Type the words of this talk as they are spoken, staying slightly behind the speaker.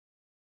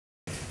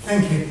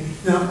Thank you.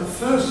 Now,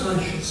 first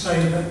I should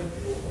say that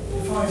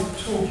if I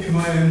talk in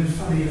my own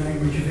funny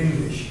language of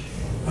English,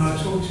 and I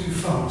talk too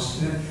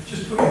fast,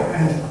 just put your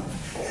hand up,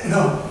 and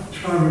I'll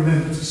try and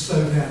remember to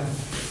slow down.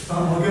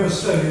 I'll go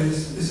slowly.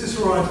 Is this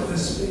all right at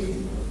this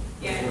speed?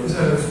 Yeah. Is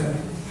that okay?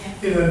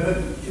 Yeah. But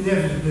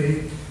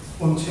inevitably,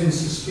 one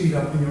tends to speed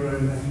up in your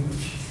own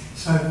language.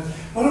 So,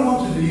 what I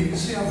want to do, you can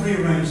see I've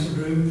rearranged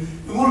the room.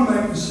 We want to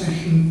make the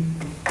session,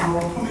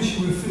 I'll promise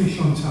you we'll finish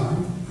on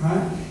time,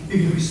 right?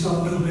 Even if we start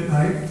a little bit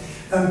late,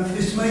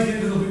 is to make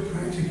it a little bit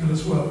practical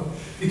as well.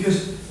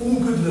 Because all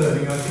good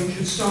learning, I think,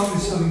 should start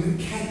with something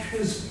that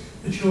captures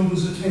the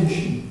children's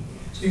attention.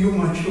 So you're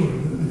my children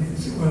at the minute,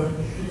 as it were.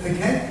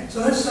 Okay?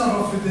 So let's start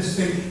off with this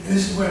thing, and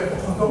this is where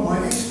I've got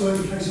my expert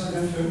in case I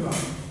don't do it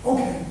right.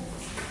 Okay.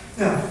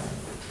 Now,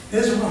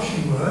 there's a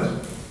Russian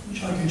word,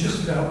 which I can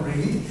just about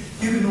read.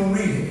 You can all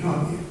read it,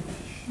 can't you?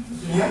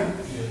 Yeah?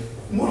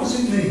 What does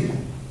it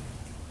mean?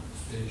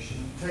 Station.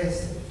 Train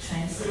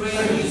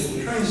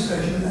station. Train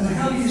station. And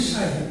how do you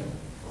say it?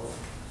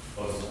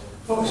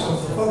 Vauxhall.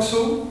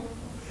 Vauxhall?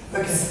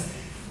 Okay.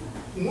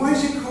 Why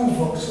is it called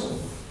Vauxhall?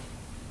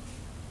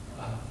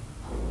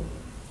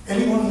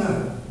 Anyone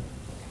know?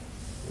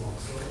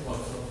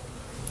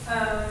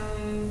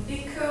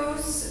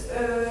 Because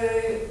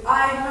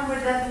I remember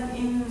that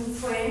in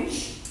French,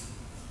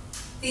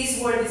 this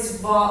word is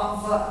Gare.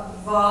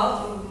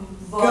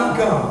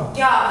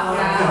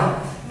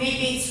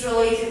 Maybe it's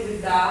related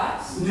with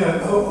that.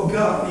 No,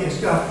 gare,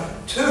 yes, gare.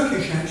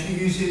 Turkish actually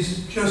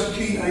uses just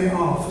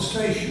G-A-R for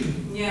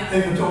station. Yeah.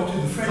 They've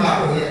adopted the French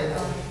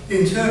word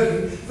in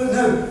Turkey. But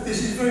no,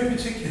 this is very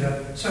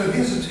particular. So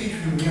here's a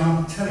teacher in me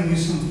telling you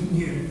something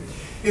new.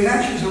 It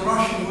actually is a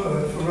Russian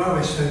word for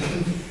railway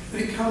station,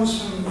 but it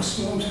comes from a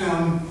small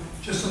town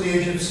just on the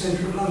edge of the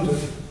centre of London.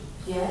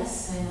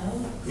 Yes, I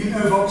know. You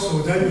know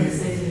Vauxhall, don't you?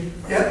 Yes, I do.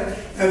 Yep.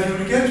 Now, if you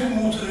were to go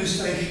to Waterloo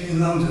Station in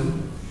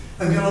London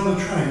and get on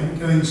the train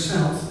going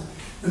south,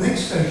 the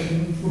next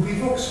station will be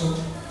Vauxhall.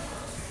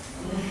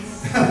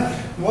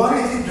 Yes.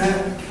 Why did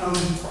that become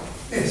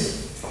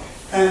this?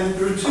 And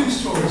there are two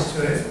stories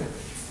to it.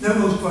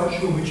 No one's quite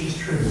sure which is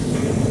true.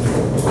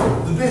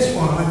 The best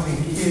one, I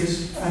think,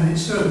 is, and it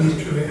certainly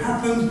is true, it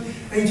happened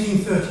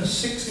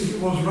 1836, I think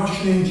it was,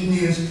 Russian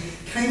engineers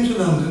came to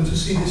London to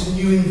see this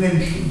new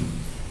invention,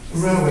 the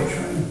railway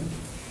train,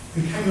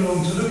 and came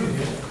along to look at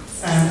it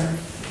and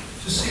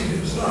to see what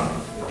it was like.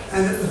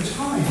 And at the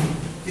time,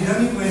 it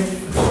only went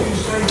for 2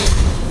 stations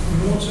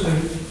from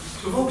Waterloo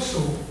to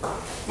Vauxhall.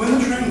 When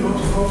the train got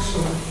to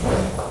Vauxhall,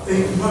 the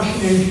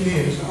Russian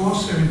engineers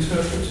asked their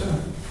interpreter,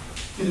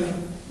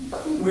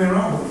 where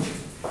are we?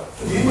 But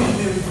the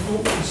engineer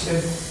reported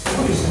said,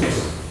 what is this?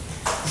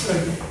 So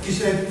he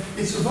said,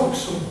 it's a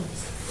Vauxhall.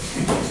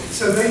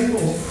 So they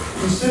thought,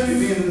 instead of it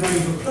being the name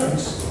of a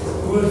place,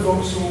 the word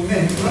Vauxhall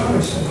meant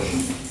railway station.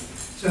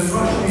 So the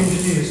Russian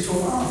engineers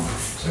thought,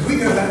 so if we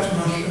go back to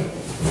Russia,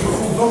 we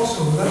call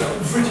Vauxhall, that's what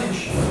the British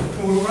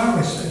call a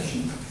railway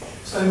station.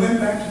 So they went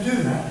back to do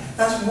that.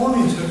 That's one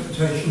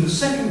interpretation. The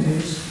second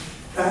is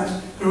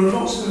that there are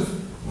lots of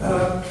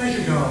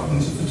pleasure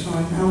gardens at the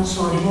time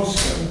outside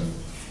Moscow.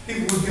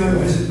 People would go and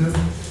visit them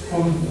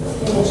on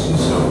horse and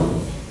so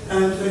on.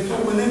 And they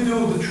thought when they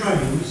build the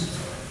trains,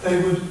 they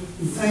would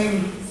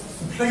name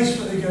the place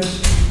where they go to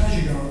the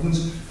pleasure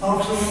gardens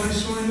after what they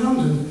saw in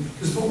London.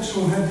 Because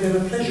Vauxhall had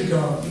the pleasure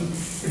garden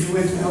if you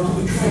went out of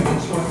the train.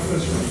 That's why it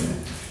first went there.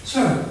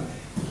 So,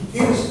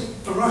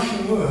 here's a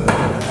Russian word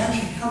that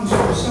actually comes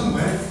from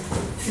somewhere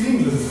in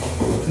England.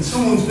 And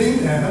someone's been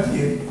there, haven't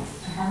you?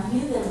 Have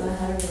you ever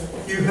heard of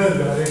it? You heard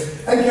about it.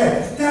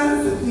 Okay,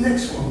 now the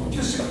next one,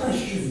 just a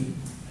question.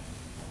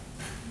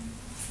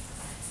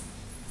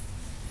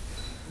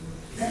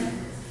 Yeah.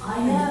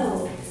 I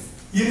know.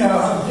 You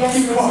know, Yes,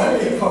 keep quiet,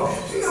 I do. keep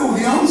quiet. You know all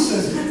the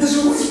answers. There's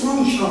always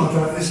one child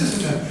like this,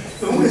 isn't there?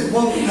 There's always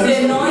one that knows. The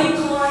annoying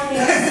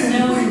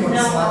one is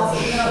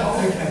no.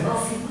 Okay.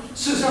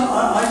 So I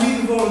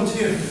need a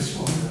volunteer for this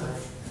one.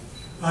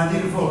 I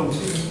need a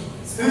volunteer.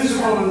 Who's a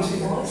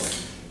volunteer?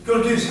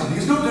 Got to do something.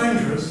 It's not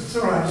dangerous. It's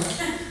all right.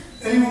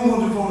 Anyone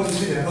want to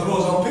volunteer?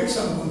 Otherwise, I'll pick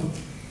someone.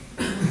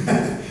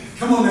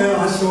 Come on now,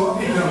 I saw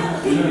up you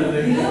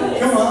come.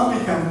 Come on, up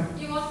you come.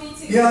 You want me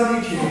to? Yeah, I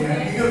need you.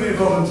 Yeah. You've got to be a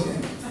volunteer.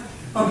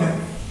 Okay.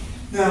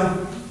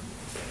 Now,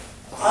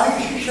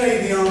 I should show you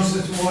the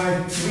answer to why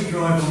we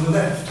drive on the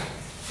left.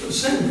 But the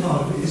second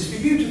part of it is for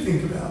you to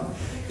think about.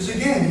 Because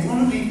again, you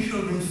want to leave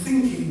children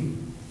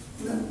thinking,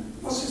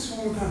 what's this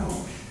all about?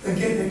 And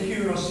get their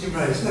curiosity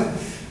raised. Now,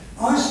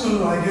 Iceland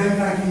and I go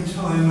back in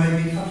time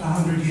maybe a couple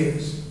of 100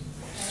 years.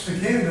 So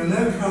here there are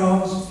no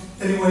cars,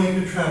 the only way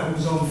you could travel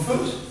was on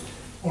foot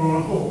or on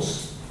a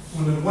horse,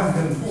 on a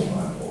wagon pulled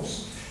by a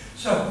horse.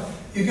 So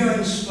you're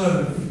going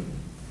slowly,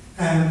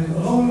 and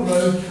along the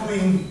road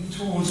coming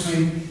towards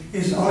me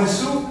is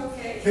Isel,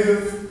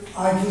 who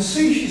I can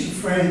see she's a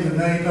friend, a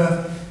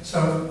neighbour,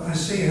 so I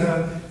see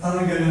her and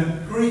I'm going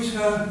to greet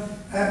her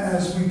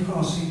as we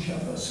pass each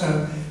other.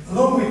 So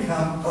along we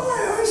come.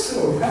 Hi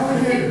Isel, how are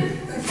you?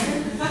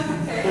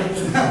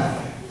 Okay. Now,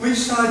 which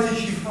side did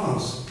she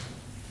pass?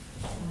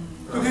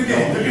 Look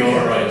again, look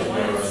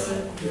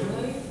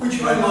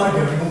way am I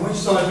going? On which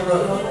side of the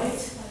road?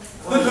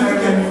 Look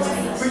again.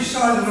 Which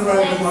side of the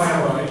road am I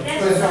on?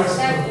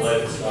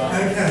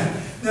 Okay.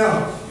 Now,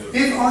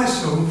 if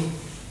Isel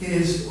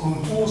is on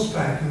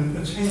horseback and a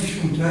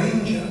potential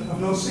danger,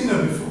 I've not seen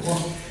her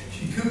before,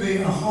 she could be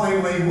a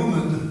highway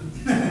woman,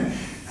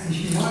 and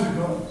she might have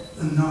got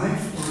a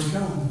knife or a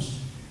gun.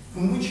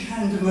 And which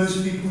hand do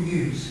most people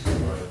use?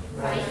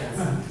 Right.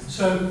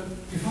 So,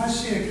 if I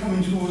see her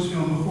coming towards me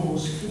on the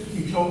horse,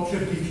 50 clock,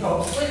 With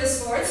a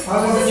sword. I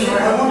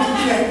want to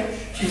check.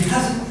 She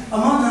hasn't. I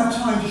might have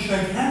time to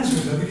shake hands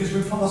with her because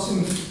we're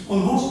passing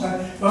on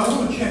horseback, but I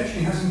want to check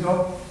she hasn't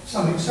got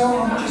something.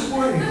 So I'm just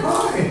waiting.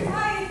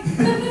 Hi.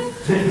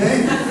 Okay.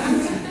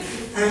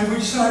 And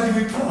which side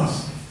do we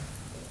pass?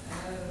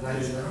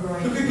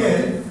 Look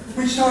again.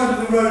 Which side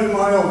of the road am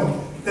I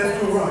on?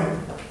 Left or right?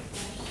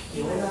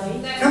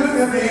 Come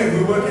over here.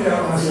 We'll work it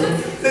out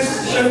myself.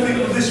 Let's show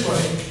people this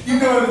way. You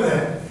go over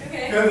there.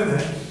 Okay. Go over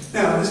there.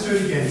 Now let's do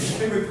it again.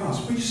 Here we pass.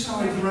 Which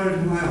side of the road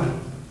am I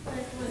on?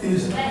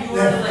 Is left.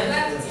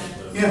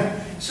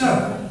 Yeah.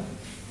 So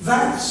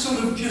that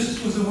sort of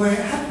just was the way it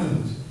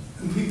happened,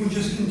 and people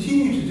just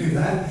continued to do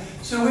that.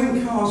 So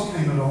when cars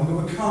came along, there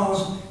were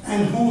cars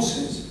and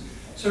horses.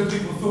 So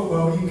people thought,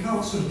 well, you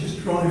can't sort of just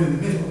drive in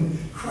the middle and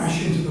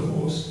crash into the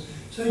horse.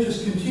 So they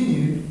just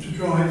continued to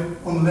drive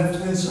on the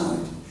left-hand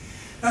side.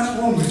 That's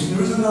one reason.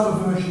 There is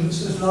another version that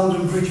says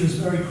London Bridge was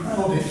very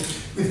crowded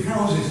with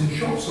houses and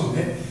shops on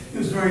it. It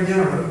was very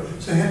narrow,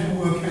 so they had to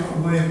work out a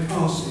way of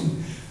passing.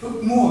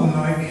 But more than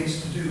likely,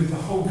 it's to do with the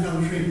whole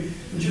country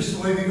and just the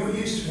way we got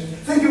used to it.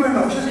 Thank you very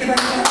much. Let's get back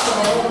to that.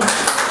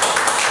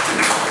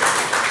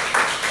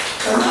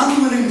 An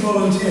unwilling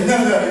volunteer. No,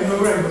 you're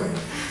very well.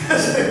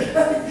 That's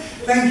okay.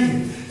 Thank you.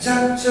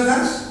 So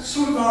that's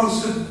sort of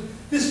answered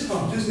this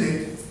part, isn't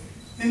it?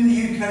 In the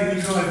UK,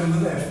 we drive on the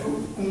left.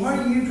 And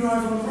why do you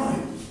drive on the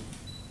right?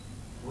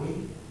 We?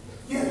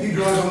 Yeah, you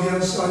drive on the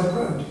other side of the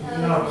road.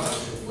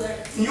 Where?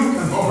 In your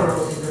country.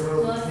 Overall, in the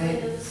road,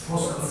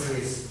 most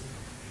countries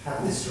have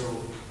this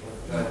rule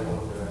of driving on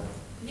the right.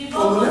 You go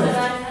on the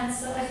right-hand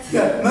side.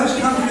 Yeah, most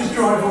countries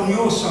drive on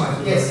your side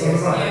of the Yes, road, on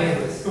yes, the right.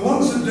 yes. The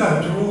ones that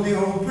don't are all the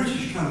old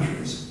British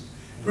countries.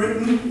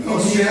 Britain,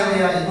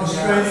 Australia,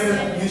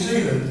 Australia, New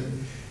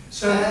Zealand.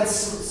 So that's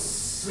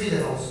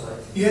Sweden also, I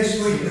think. yes,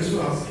 Sweden as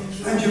well.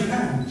 And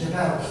Japan.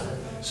 Japan also.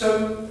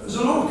 So there's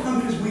a lot of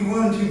countries we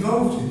weren't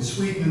involved in,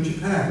 Sweden and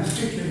Japan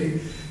particularly,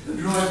 that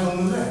drive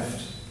on the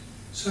left.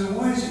 So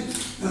why is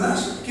it? Now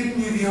that's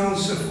given you the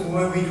answer for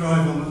why we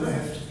drive on the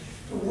left,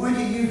 but why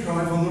do you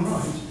drive on the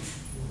right?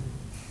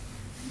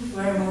 We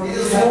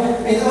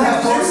don't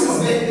have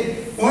horses, maybe.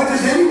 Why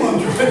does anyone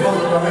drive on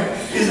the right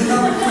is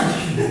another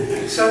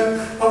question. So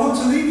I want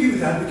to leave you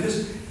with that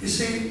because, you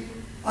see,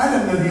 I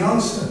don't know the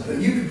answer, but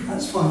you could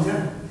perhaps find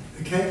out.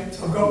 Okay?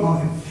 So I've got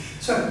mine.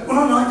 So what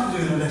I like to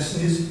do in a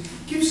lesson is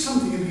give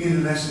something at the beginning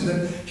of the lesson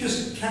that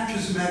just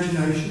captures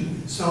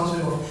imagination, starts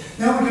it off.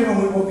 Now we get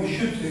on with what we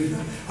should do.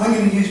 I'm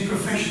going to use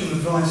professional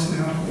advice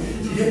now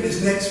to get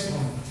this next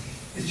one.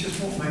 It's just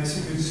what makes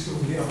a good school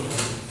the other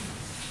way.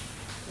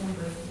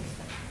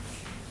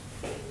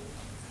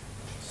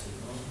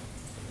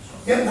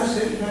 Yep, that's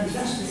it.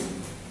 Fantastic.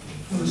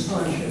 From the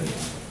slideshow.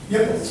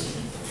 Yep.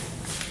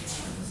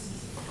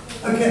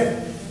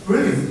 Okay.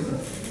 Brilliant.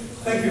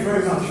 Thank you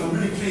very much. I'm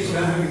really pleased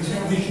about having a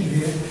technician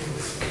here.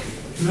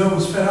 No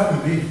one's fed up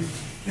with me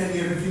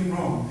getting everything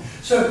wrong.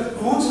 So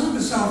I want to look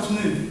this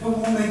afternoon at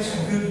what makes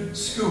a good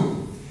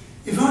school.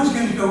 If I was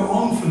going to go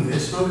on from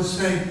this, I would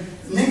say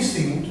the next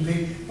thing ought to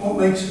be what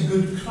makes a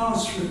good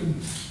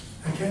classroom.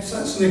 Okay, so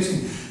that's the next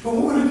thing. But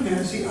what we're looking at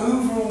is the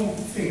overall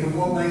thing of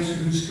what makes a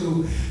good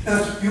school. Now,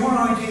 your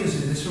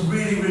ideas in this are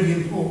really, really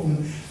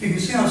important. You can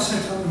see I've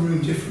set up the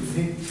room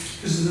differently,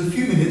 because in a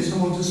few minutes I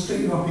want to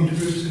split you up into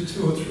groups of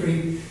 2 or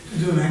 3 to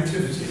do an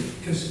activity,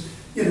 because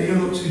you're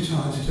not too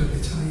tired to do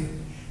it, are you?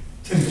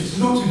 10 minutes, it's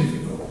not too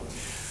difficult.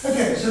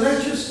 Okay, so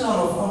let's just start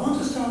off. I want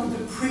to start with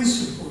the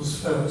principles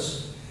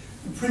first.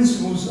 The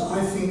principles that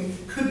I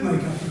think could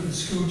make up a good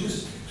school,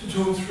 just to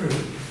talk through.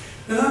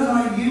 Then I'd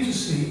like you to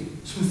see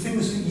some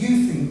things that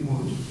you think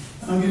would.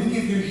 And I'm going to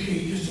give you a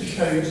sheet just to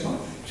show you, it's not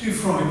too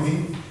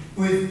frightening,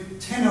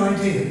 with 10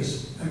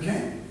 ideas,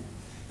 okay?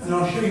 And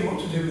I'll show you what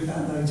to do with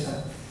that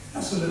later.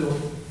 That's a little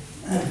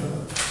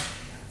advert.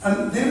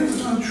 Then we're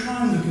going to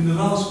try and look in the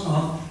last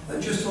part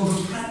at just on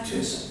the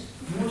practice.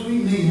 What do we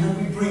mean? How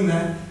do we bring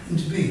that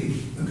into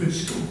being a good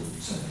school?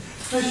 So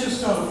let's just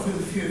start off with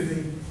a few of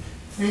the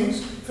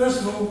things.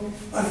 First of all,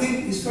 I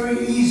think it's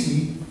very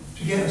easy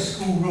to get a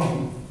school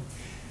wrong,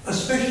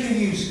 especially a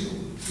new school.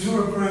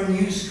 You're a brand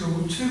new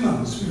school, 2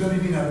 months, we've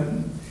only been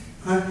open.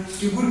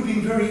 It would have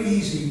been very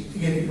easy to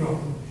get it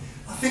wrong.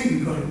 I think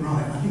we've got it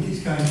right. I think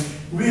it's going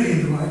really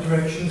in the right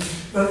direction,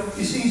 but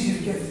it's easy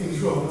to get things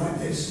wrong like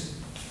this.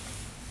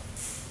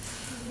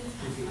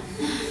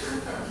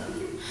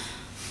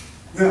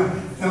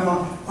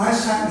 Now I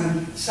sat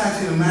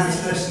in a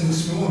maths lesson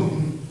this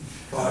morning.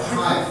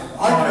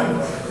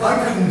 I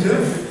couldn't do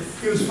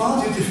it. It was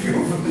far too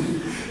difficult for me.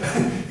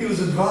 It was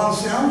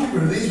advanced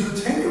algebra. These were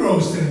the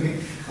 10-year-olds doing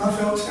it. I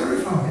felt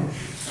terrified.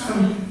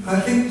 I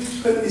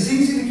think, but it's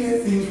easy to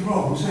get things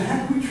wrong, so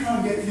how can we try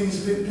and get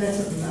things a bit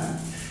better than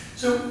that?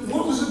 So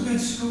what does a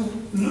good school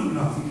look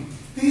like?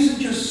 These are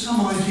just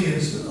some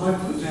ideas that I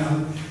put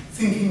down,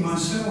 thinking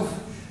myself,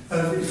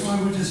 if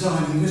I were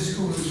designing this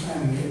school in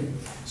Banbury.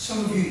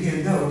 Some of you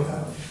here know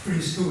about the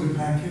British School in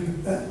Banbury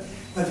that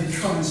I did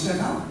try and set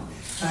up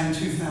in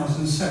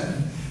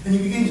 2007. And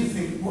you begin to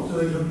think, what do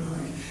they look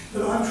like?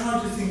 But I've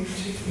tried to think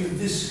particularly of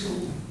this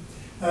school.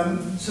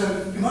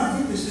 So you might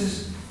think this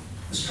is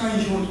a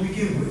strange one to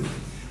begin with.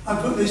 I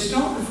put they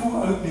start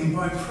before opening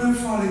by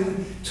profiling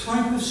the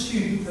type of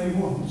student they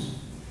want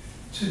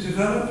to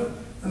develop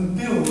and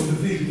build a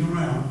vision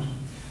around.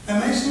 It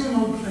may seem an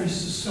odd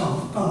place to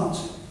start, but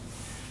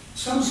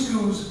some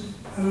schools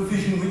have a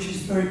vision which is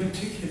very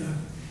particular.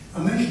 I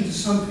mentioned to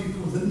some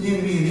people that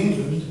near me in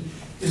England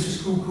is a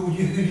school called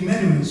Yehudi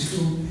Menuhin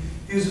School.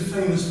 He was a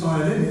famous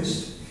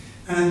violinist,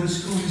 and the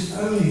school is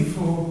only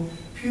for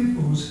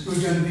pupils who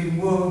are going to be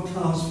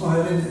world-class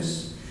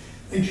violinists.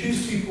 They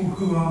choose people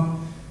who are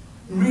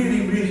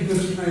really, really good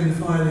at playing the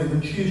violin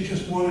and choose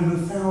just 1 in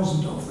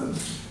 1,000 of them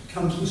to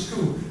come to the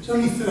school. There's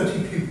only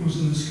 30 pupils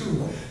in the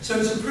school, so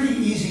it's a pretty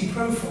easy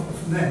profile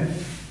for them.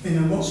 They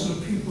know what sort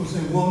of pupils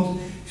they want,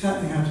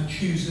 exactly how to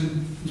choose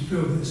them and to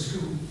build their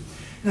school.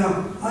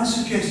 Now, I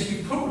suggest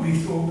you probably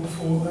thought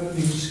before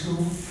opening a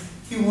school,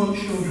 you want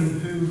children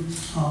who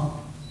are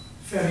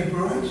fairly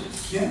bright,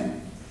 yeah?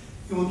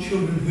 You want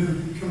children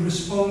who can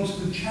respond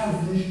to the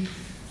challenge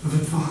of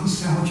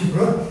advanced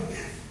algebra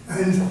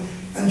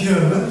and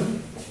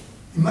German.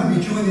 You might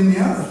be joining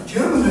the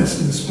German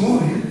lesson this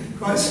morning,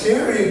 quite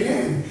scary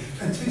again,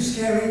 and 2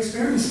 scary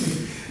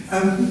experiences.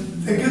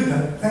 They're good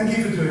though, thank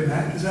you for doing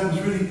that, because that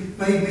was really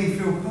made me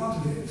feel part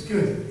of it, it's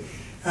good.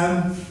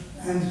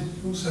 And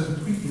also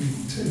the reading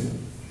too,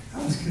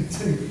 that was good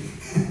too.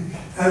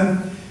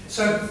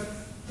 So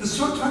the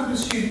sort of type of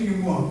student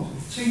you want,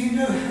 so you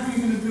know how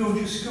you're going to build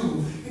your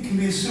school. It can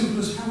be as simple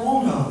as how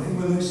old are they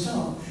when they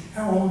start?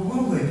 How old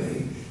will they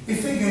be?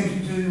 If they're going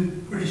to do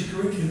British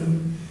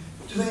curriculum,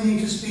 do they need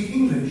to speak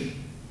English?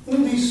 All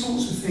these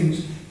sorts of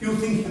things, you're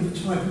thinking of the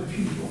type of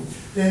pupil.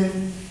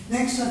 Then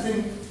next I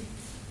think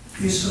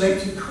you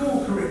select a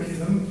core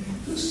curriculum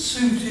that's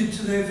suited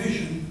to their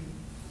vision.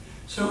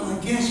 So I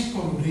guess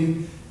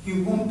probably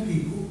you want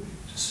people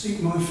to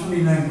speak my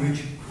funny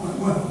language quite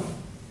well.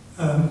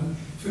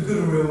 For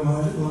good or ill, my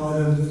little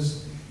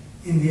islanders,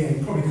 in the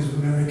end, probably because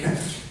of America,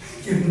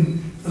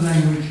 given the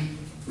language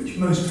which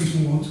most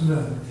people want to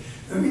learn.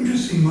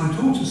 Interesting, my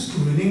daughter's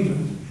school in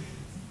England,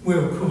 where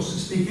of course they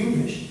speak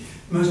English,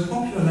 the most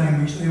popular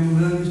language they all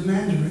learn is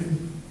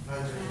Mandarin.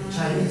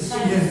 Chinese.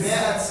 Yes.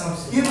 Yeah, that's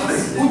something.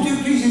 Yeah, would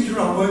you please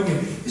interrupt, won't you?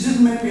 This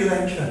isn't meant to be a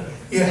lecture.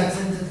 I Yeah.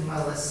 attended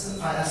my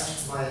lesson. I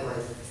asked my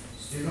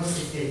students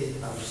if they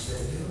didn't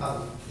understand you,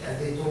 and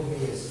they told me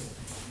yes.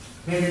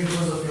 Maybe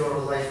because of your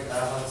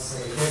how to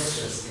say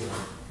questions,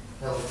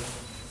 help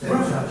them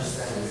to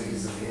understand it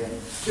easily.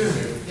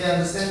 They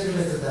understand you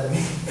better than me.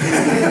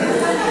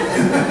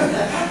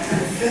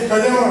 Oh,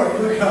 don't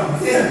worry, it'll come.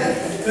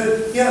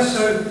 Yeah,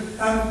 so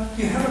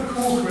you have a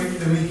core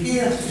curriculum.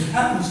 Here it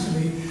happens to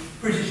be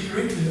British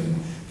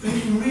curriculum, but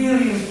it's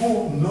really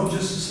important not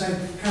just to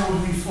say how do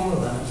we follow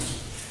that.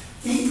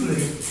 Equally,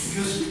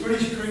 because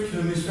British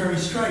curriculum is very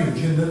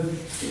strange in that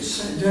it's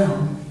set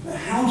down, but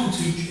how to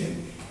teach it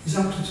is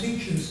up to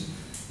teachers.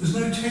 There's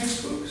no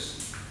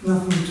textbooks,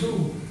 nothing at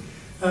all.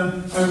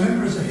 I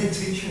remember as a head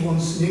teacher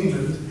once in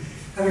England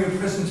having a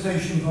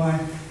presentation by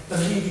a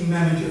leading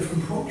manager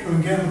from Procter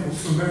 & Gamble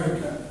from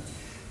America.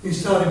 He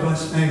started by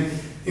saying,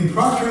 in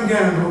Procter &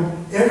 Gamble,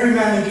 every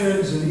manager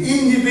is an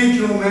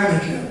individual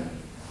manager.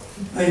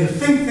 They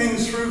think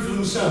things through for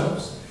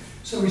themselves.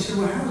 So we said,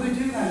 well, how do they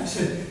do that? He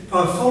said,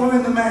 by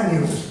following the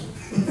manual.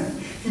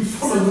 You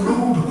follow the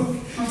rule book,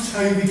 that's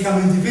how you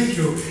become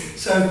individual.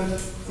 So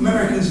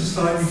Americans are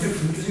slightly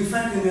different, because in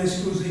fact in their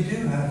schools they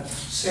do have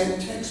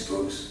set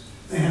textbooks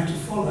they have to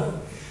follow.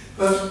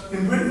 But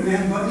in Britain we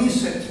haven't got any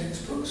set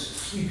textbooks,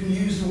 so you can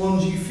use the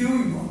ones you feel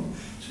you want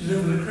to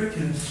deliver the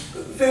curriculum.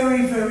 But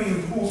very, very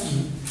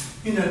important,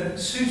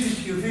 suited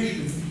to your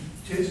vision,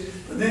 it is,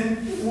 but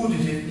then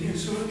audit it, you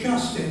sort of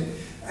adjust it,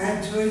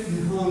 add to it,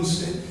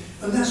 enhance it.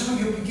 And that's what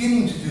you're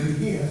beginning to do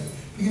here.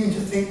 Beginning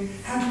to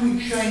think, how can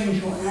we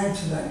change or add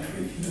to that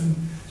curriculum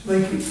to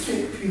make it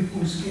fit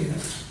pupils here?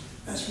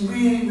 That's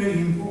really,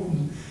 really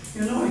important.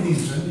 You're not in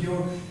England,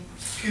 your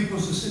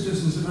pupils are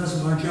citizens of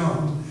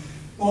Azerbaijan.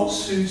 What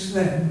suits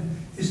them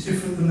is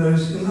different than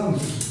those in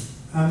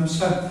London.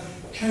 So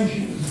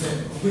changing it a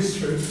bit, I'll whiz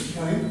through it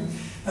going.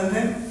 And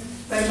then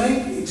they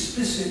make it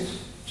explicit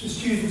to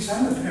students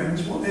and the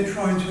parents what they're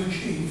trying to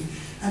achieve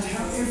and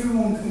how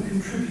everyone can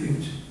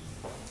contribute.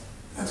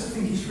 That I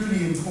think is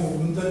really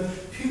important, that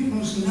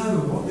pupils know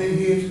what they're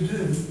here to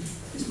do.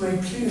 It's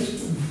made clear to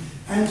them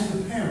and to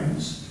the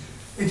parents.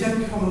 They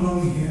don't come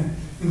along here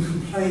and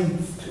complain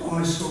to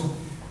ISIL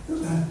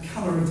that the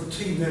colour of the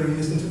tea berry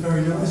isn't a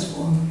very nice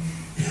one.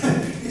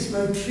 It's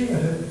made clear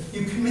that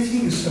you're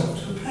committing yourself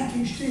to a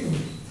package deal.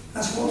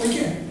 That's what they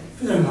get. If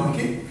they don't like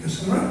it, go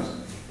somewhere else.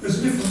 There's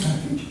a different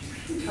package.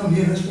 You come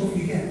here, that's what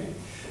you get.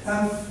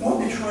 What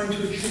they're trying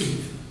to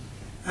achieve,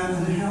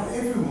 and how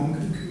everyone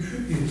can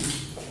contribute.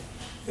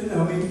 You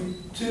know, I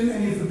mean, do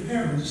any of the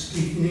parents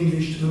speak in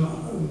English to them at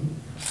home?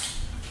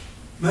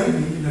 Maybe,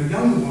 you know,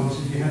 younger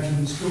ones, if you have them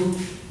in school,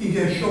 you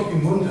go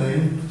shopping one day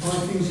and buy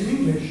things in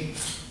English.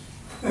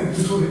 You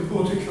can call it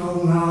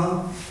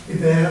portocalo,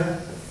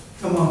 iber,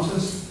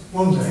 tomatoes,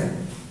 one day,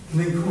 and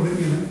then call it,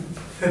 you know,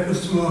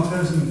 peppers,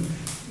 tomatoes, and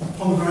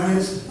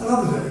pomegranates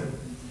another day,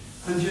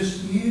 and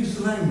just use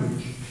the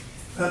language.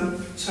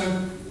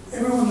 So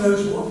everyone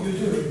knows what you're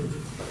doing.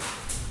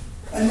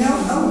 And now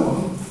another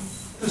one,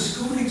 the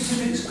school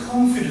exhibits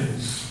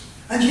confidence.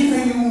 And you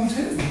know you all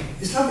do.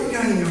 It's like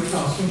going in your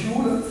class and you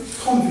all look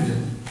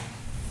confident.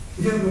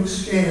 You don't look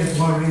scared,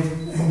 worried,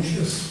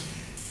 anxious.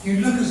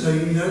 You look as though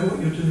you know what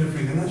you're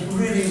delivering, and that's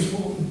really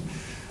important.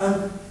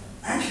 And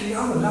actually, the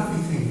other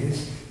lovely thing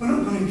is, when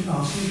I'm going in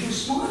class, you're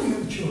smiling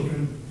at the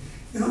children.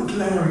 You're not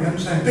glaring at them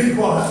saying, be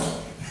quiet.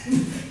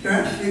 You're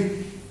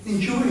actually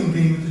enjoying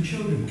being with the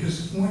children,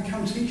 because why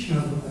come teaching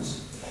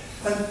otherwise?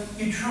 And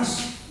you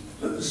trust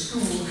that the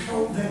school will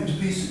help them to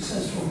be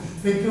successful.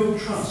 They build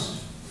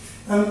trust.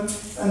 And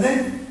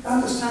then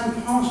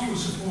understand pastoral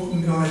support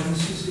and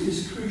guidance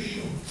is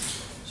crucial.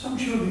 Some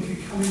children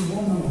could come in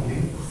one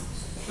morning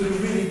with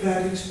a really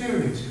bad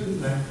experience,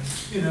 couldn't they?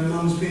 You know,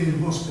 mum's been in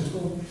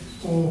hospital,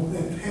 or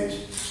their pet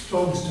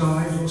dog's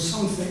died, or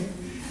something.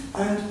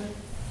 And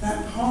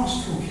that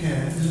pastoral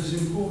care is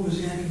as important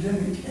as the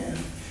academic care.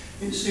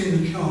 It's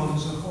seeing the child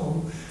as a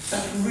whole.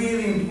 That's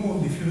really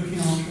important if you're looking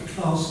after a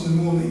class in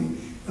the morning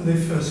when they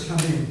first come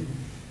in,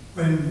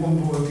 when one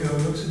boy or girl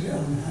looks a bit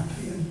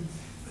unhappy, and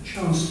a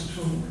chance to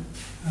talk.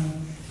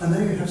 And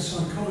then you have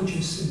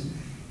psychologists in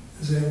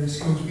those various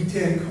schools. We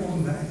daren't call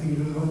them that, I think,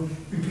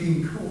 we're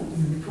being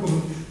called. We call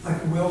them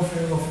like a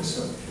welfare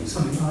officer,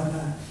 something like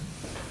that.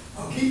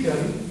 I'll keep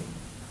going.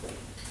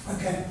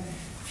 Okay,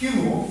 a few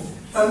more.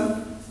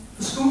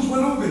 The school's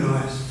well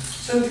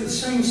organised, so that the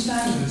same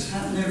standards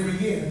happen every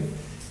year.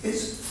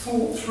 It's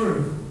thought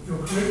through. Your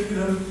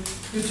curriculum,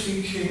 your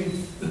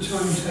teaching, the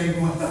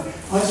timetable.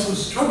 I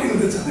was struggling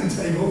with the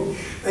timetable.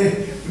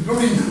 We're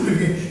probably not going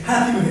to be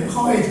happy with it,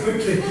 hide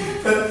quickly.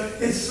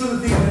 But it's sort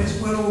of thing that it's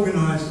well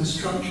organised and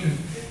structured.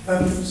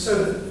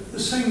 So that the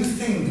same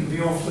thing can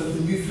be offered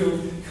and you feel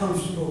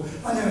comfortable.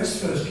 I know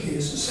it's first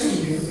year, so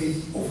second year will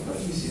be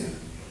awfully easier.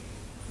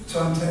 The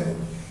timetable,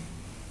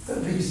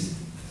 at least.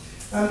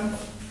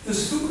 The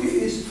school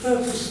is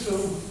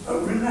purposeful,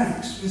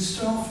 relaxed, with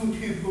staff and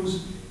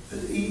pupils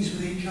at ease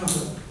with each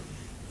other.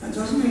 That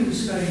doesn't mean to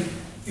say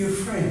you're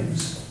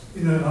friends,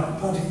 you know,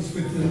 like buddies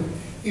with them,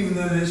 even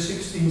though they're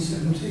 16,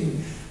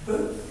 17,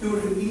 but you're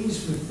at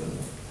ease with them.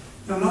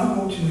 Now, when I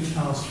walked in the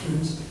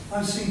classrooms,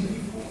 I've seen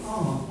people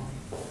are.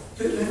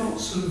 They're not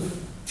sort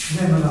of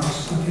them and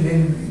us, like an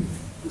enemy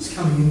that's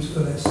coming into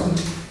the lesson.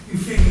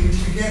 You're feeling it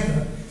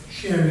together,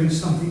 sharing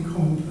something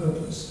common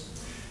purpose.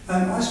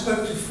 I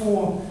spoke to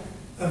 4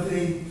 of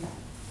the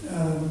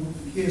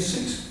Year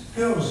 6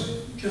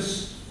 girls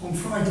just on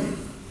Friday.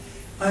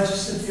 I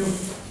just said to them,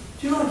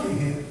 do you like it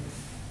here?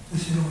 They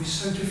said, oh, it's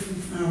so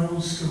different from our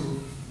old school.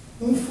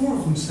 All 4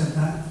 of them said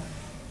that.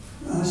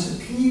 And I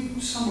said, can you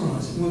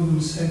summarise it? One of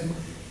them said,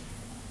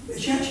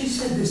 she actually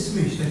said this to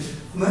me, she said,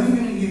 I'm only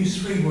going to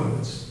use 3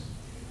 words.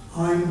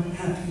 I'm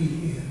happy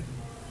here.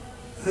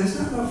 And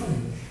isn't that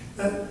lovely?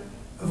 That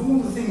of all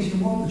the things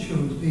you want the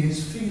children to be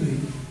is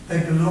feeling they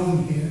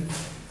belong here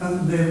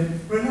and they're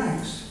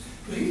relaxed.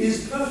 But it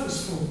is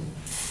purposeful.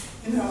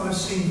 You know, I've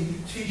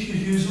seen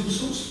teachers use all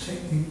sorts of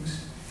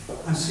techniques.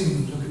 I've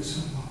seen them look at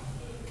someone.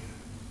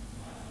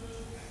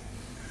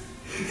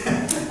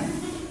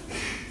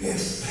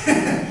 Yes,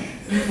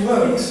 it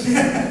works.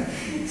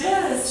 It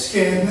does.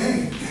 Scared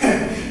me.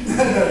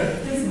 No,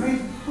 you made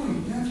the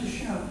point. You have to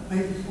shout,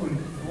 make the point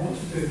of what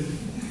to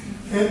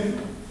do.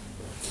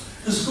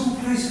 The school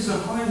places a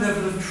high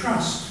level of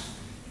trust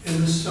in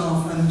the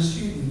staff and the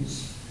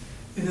students.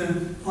 You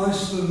know, I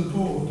still on the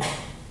board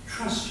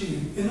trust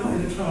you. You're not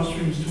in the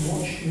classrooms to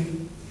watch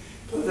you,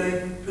 but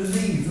they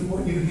believe that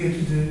what you're here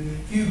to do,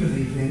 you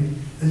believe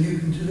in, and you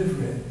can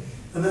deliver it.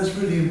 And that's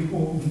really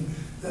important,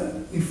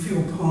 that you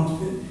feel part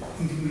of it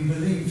and can be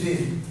believed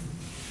in.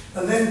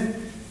 And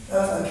then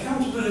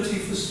accountability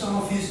for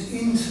staff is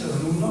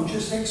internal, not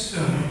just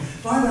external.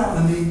 By that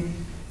I mean,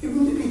 it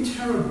wouldn't be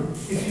terrible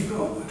if you've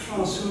got a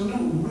class who are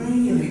not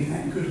really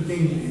that good at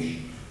English,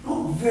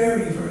 not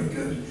very, very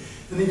good,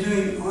 and they're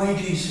doing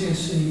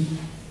IGCSE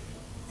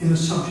in a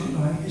subject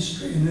like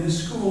history, and their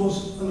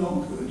scores are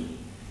not good.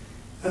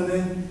 And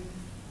then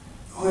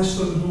I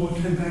stood on the board,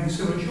 came back and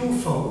said, well, it's your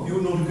fault,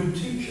 you're not a good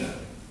teacher.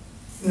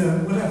 You know,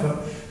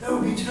 whatever. That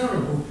would be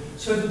terrible.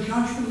 So the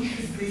judgment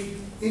should be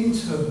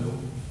internal.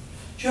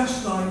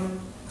 Just like,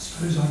 I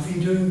suppose I've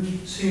been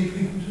doing, seeing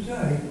people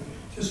today,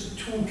 just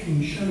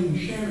talking, sharing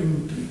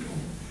with people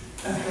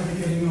about how they're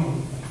getting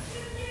on.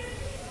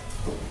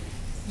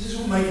 This is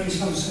all making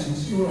some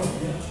sense. You're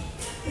right,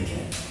 yeah?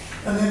 Okay.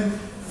 And then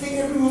I think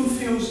everyone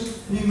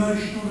feels an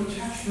emotional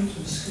attachment to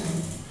the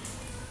school.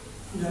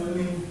 You know, I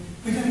mean,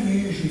 we don't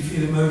usually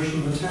feel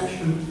emotional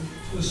attachment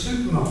to the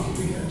supermarket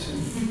we go to.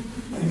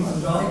 You might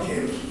like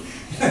it,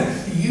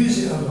 you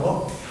use it a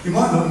lot. You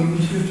might not even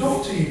to a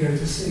doctor you go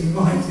to see, you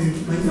might do,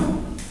 may not.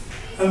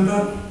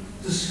 But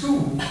the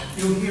school,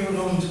 you're here a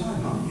long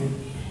time, aren't you?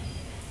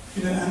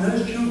 You know, and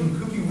those children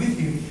could be with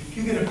you. If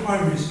you get a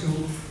primary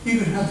school, you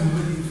could have them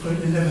with you for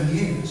 11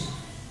 years.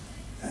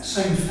 That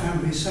same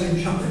family,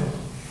 same child.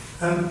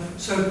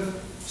 So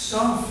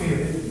staff feel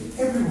it,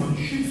 everyone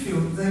should feel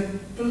that they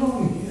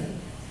belong here.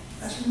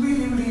 That's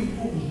really, really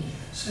important,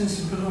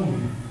 sense of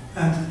belonging.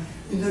 And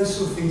in those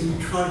sort of things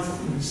we try to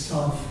do with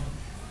staff.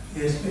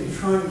 Yes, we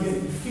try and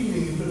get the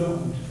feeling you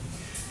belong.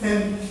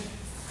 And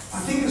I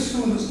think a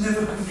school that's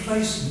never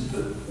complacent,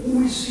 but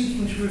always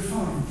seeking to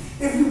refine.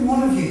 Every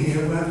one of you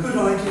here will have good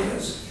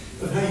ideas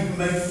of how you can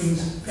make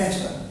things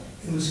better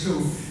in the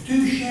school.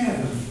 Do share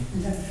them.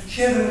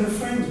 Share them with a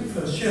friend at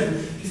first. Share them. Do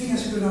you think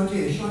that's a good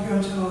idea? Shall I go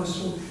and tell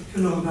Alistair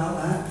about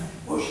that?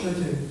 What should I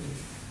do?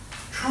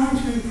 Trying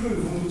to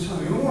improve all the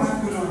time. You all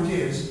have good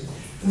ideas.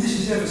 And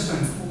this is ever so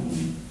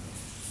important.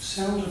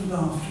 Sound of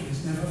laughter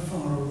is never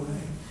far away.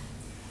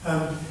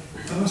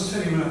 I must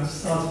tell you, when I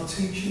started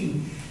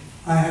teaching,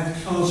 I had a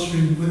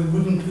classroom with a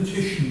wooden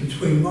partition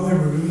between my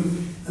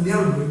room and the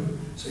other room,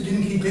 so it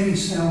didn't keep any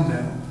sound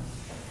out.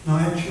 And I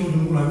had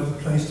children all over the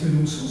place doing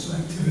all sorts of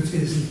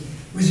activities and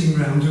whizzing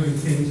around doing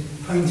things,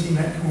 painting,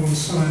 electrical and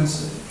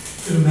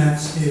science, a bit of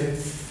maths here.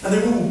 And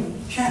they were all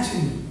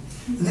chatting.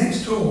 The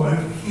next door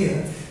over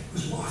here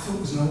was what I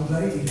thought was an old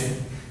lady there,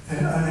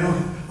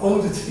 an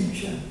older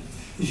teacher.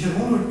 And she had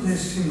all her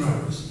desks in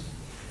rows.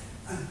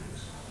 And it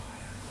was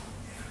quiet.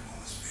 Everyone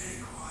was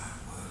very quiet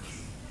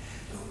working.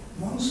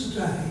 But once a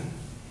day,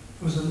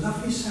 there was a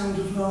lovely sound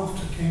of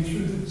laughter came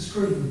through the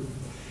screen.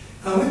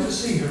 I went to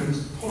see her and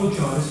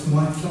apologised for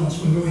my class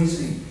were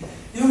noisy.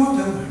 You know what,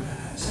 don't worry about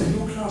that. I said,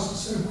 your class is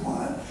so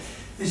quiet.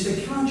 They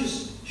said, can I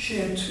just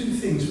share two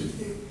things with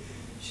you?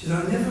 She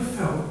said, I never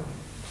felt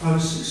I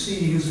was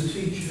succeeding as a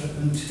teacher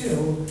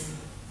until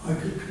I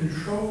could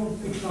control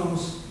the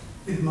class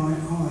with my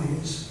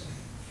eyes.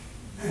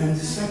 And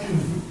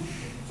secondly,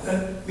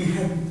 we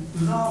had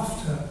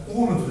laughter,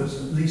 all of us,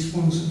 at least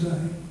once a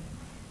day.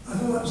 I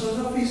thought that was a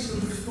lovely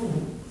sort of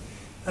thought.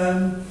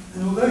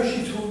 And although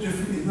she taught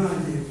differently than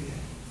I did,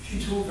 she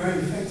taught very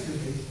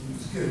effectively. It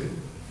was good.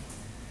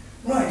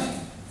 Right,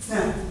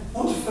 now, I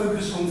want to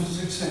focus on for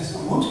success.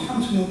 I want to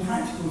come to more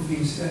practical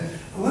things here.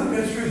 I won't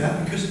go through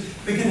that because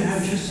we're going to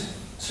have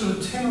just sort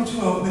of 10 or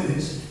 12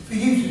 minutes for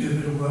you to do a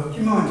bit of work. Do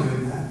you mind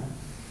doing that?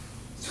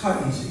 It's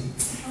quite easy.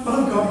 What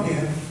I've got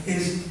here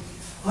is,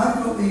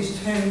 I've got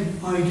these 10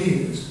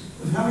 ideas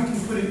of how we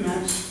can put it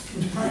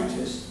into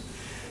practice.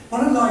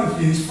 What I'd like to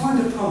do is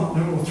find a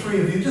partner, or three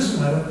of you, it doesn't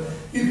matter.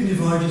 You can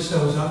divide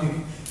yourselves up, you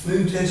can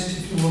move desks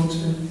if you want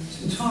to.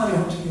 It's entirely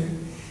up to you.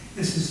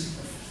 This is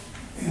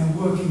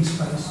working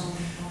space.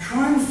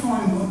 Try and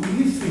find what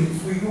you think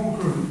for your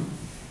group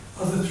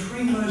are the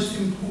three most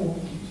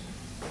important.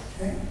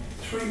 Okay?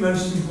 Three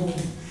most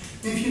important.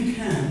 If you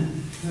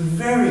can, the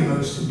very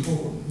most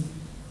important.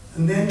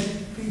 And then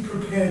be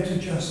prepared to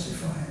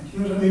justify it. Do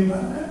you know what I mean by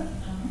that?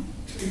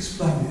 To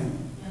explain it.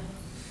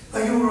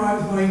 Are you all right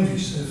with my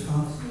English so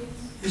far?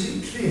 Is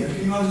it clear?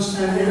 Can you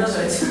understand it? I love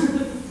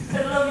it.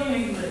 I love your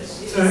English.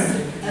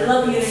 Sorry? I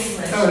love your English.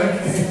 Oh,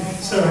 okay.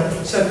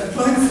 Sorry. So,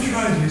 what I'm going to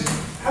try and do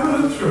is have a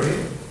look through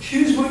it,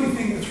 choose what you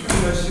think are the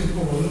three most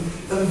important,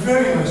 and the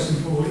very most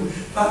important,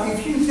 but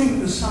if you think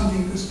there's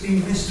something that's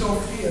been missed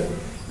off here,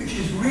 which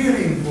is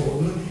really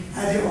important,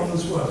 add it on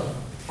as well.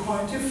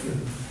 Quite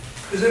different,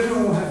 because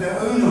everyone will have their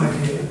own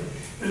idea,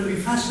 but it'll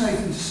be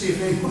fascinating to see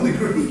if anyone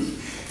agrees.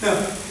 Now,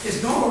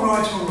 it's not a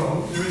right or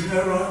wrong, there is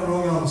no right or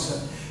wrong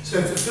answer. So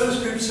if the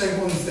first group say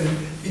one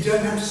thing, you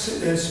don't have to sit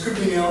there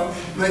scribbling out,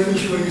 making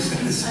sure you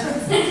say the same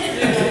thing.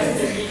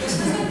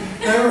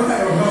 No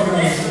right or wrong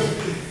answer.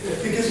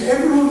 Because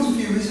everyone's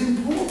view is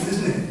important,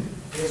 isn't it?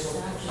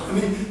 I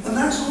mean, and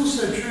that's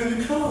also true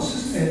in a class,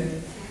 isn't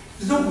it?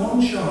 There's not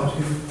one child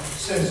who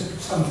says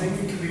something,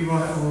 it can be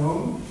right or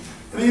wrong.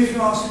 I mean, if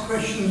you ask the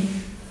question,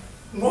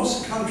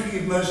 what's the country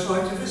you'd most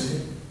like to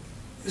visit?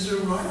 Is there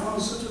a right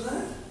answer to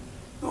that?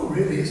 Not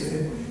really, is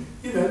it?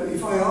 You know,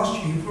 if I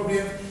asked you, you'd probably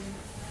have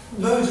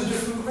loads of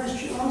different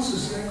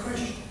answers to that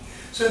question.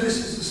 So this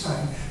is the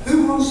same.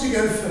 Who wants to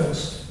go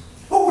first?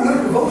 Oh,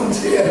 look, a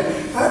volunteer.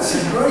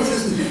 That's great,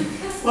 isn't it?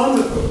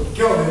 Wonderful.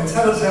 Go on then,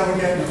 tell us how we're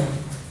getting on.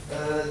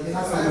 You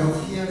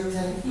have here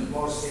 10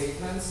 more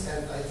statements,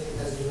 and I think,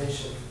 as you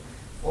mentioned,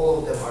 all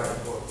of them are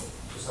important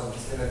to some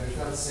extent. And we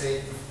can't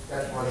say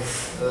that one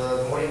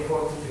is more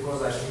important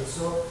because I think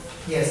so.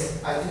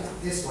 Yes, I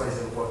think this one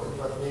is important,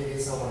 but maybe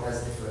someone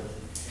has different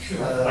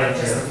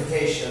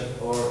justification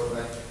or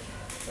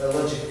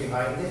logic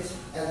behind it.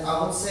 And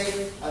I would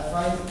say I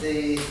find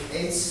the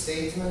 8th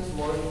statement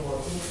more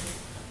important.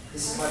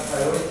 This is my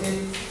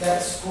priority,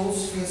 that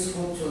schools feels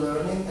good to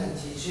learning and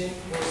teaching,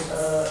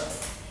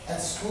 because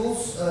at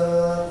schools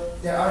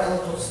there are a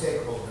lot of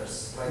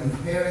stakeholders, like the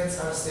parents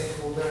are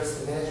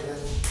stakeholders, the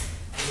management,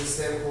 is a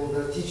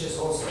stakeholder, teachers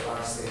also are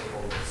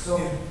stakeholders. So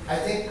Yeah. I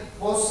think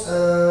both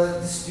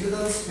the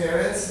students,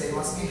 parents, they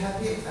must be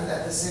happy, and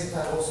at the same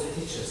time also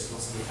teachers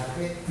must be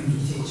happy to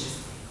teach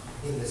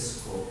in the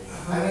school.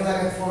 I mean,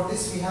 like for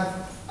this we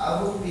have,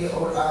 I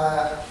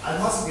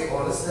must be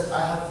honest that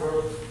I have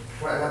worked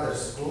for another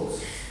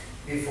schools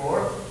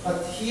before,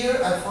 but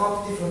here I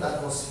found different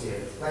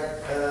atmosphere.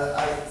 Like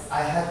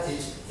I had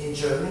it in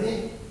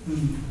Germany.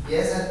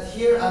 Yes, and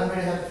here I'm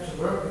very happy to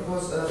work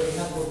because we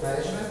have good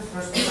management.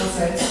 First of all,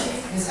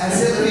 I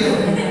said really,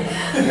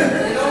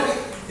 you know,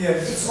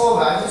 it's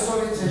over. I just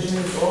Soviet regime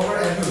is over,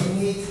 and we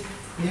need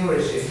new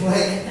regime,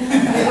 like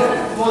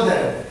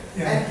modern.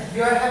 And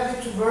we are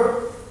happy to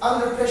work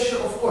under pressure.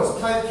 Of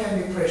course, time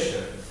can be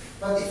pressure,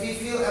 but if we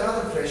feel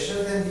another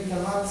pressure, then we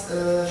cannot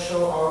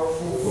show our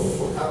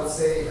full, I would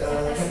say,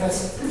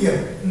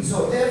 capacity.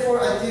 So therefore,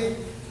 I think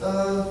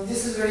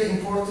this is very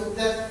important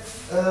that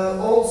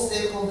all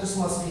stakeholders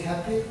must be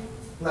happy,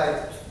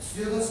 like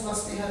students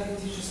must be happy,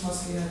 teachers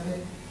must be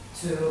happy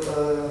to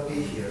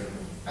be here.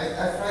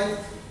 I find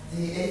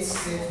the 8th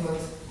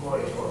statement more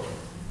important.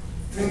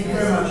 Thank you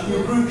very much.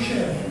 Your group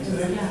share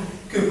today.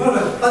 Good. Well,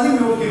 I think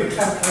we all give a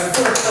clap for that.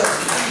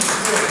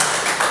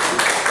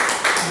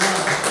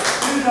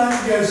 Who would like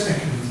to go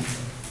second?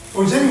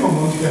 Or does anyone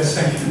want to go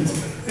second?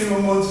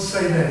 Anyone want to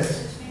say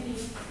this?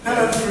 How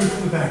about the group at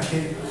the back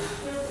here?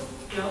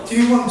 Do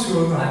you want to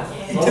or not?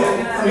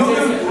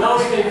 Now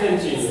we can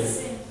continue.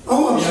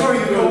 Oh, I'm sorry,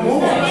 you've got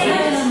more.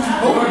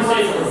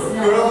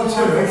 Your other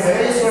two,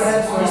 okay.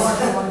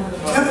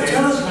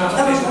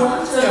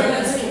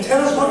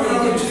 Tell us what your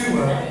other two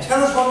were.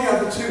 Tell us what the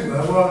other two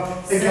were. Well,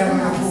 they gave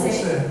me a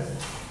course there.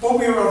 What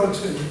were your other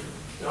two?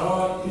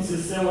 It's a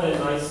 7 and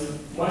 9.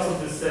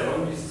 Myself is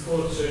 7. This is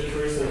called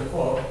curious and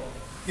qual.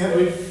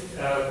 With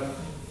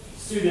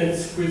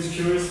students with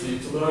curiosity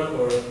to learn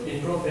or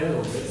improve their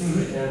knowledge,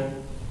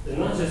 and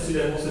not just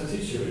students, also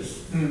teachers.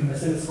 I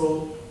think the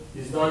school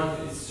is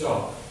done its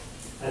job,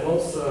 and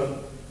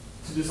also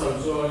to do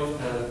some joy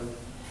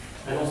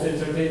and also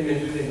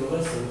entertainment within the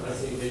lesson. I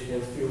think they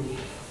can feel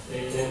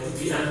they can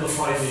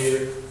amplify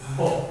their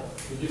hope,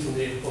 reducing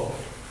their hope.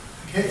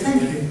 Okay,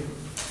 thank you.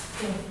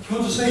 Do you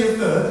want to say your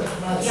third?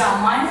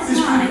 Yeah, mine is This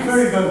group 9. is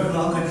very vocal,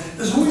 aren't they?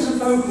 There's always a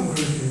vocal group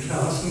in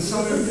class, and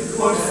some who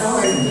works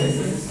behind it.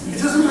 It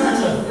doesn't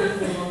matter.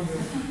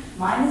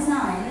 Mine is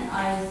 9.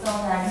 I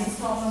thought that his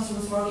problems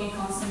was working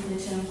constantly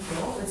to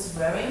improve. It's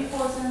very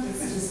important.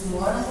 It's just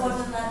more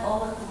important than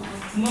all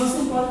the most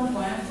important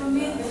point for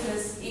me,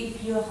 because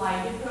if you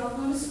hide your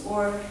problems,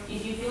 or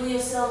if you feel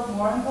yourself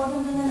more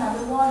important than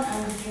another one,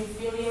 and if you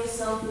feel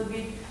yourself a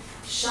bit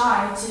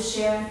shy to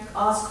share,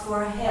 ask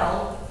for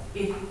help,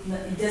 it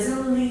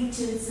doesn't lead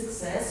to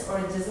success, or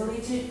it doesn't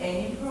lead to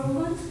any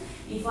improvement.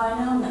 If I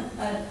know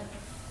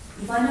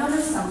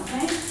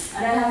something,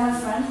 and I have my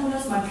friend who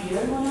knows, my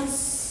peer who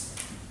knows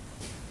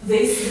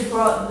the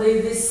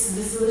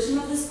solution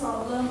of this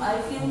problem,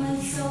 I feel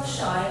myself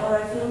shy, or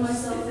I feel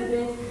myself a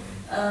bit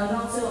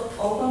not so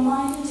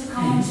open-minded to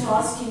come and to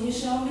ask, can you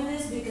show me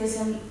this, because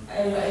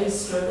I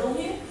struggle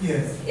here.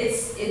 Yes.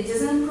 It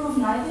doesn't improve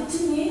neither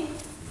to me,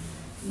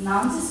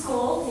 nor to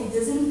school. It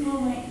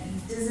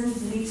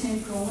doesn't lead to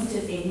improvement, to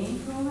any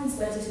improvement. It's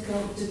better to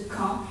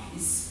come.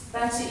 It's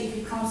better if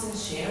he comes and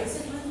shares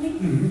it with me,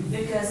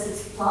 because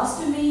it's plus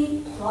to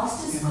me,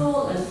 plus to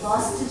school, and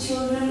plus to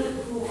children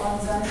who are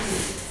going to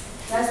teach.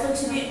 That's why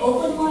to be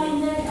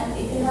open-minded, and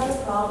if you have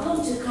a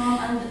problem, to come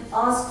and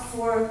ask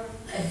for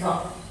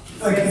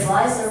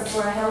advice or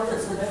for help.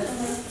 That's whatever.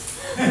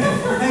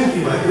 Thank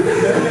you.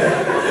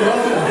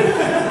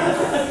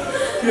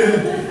 Good.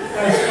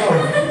 That's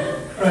fine.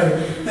 Right.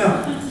 Now,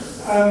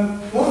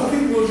 what I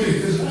think we'll do,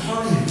 because of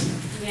timing,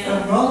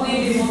 rather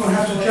than people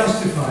have to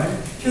justify,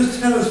 just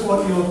tell us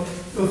what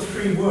your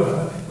three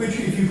were, which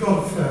if you've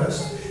got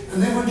first,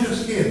 and then we'll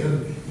just hear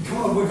them. Come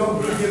on, we've got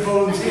to get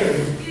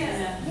volunteering.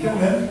 Come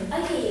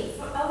on. Okay,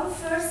 for our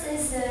first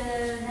is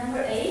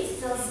number 8.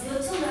 It was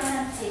good to learn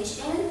and teach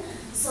in.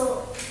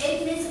 So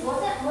it means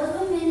what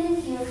we mean in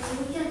here,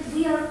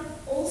 we are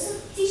also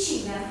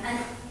teaching them, and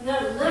we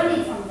are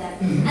learning from them.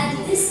 And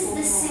this is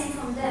the same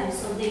from them.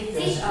 So they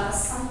teach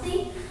us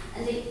something,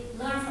 and they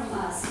learn from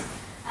us.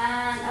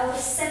 And our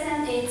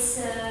second is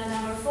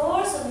number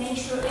 4. So make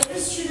sure every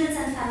student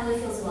and family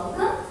feels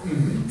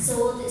welcome.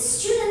 So the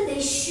student, they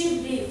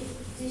should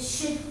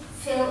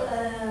feel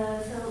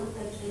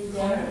in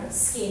their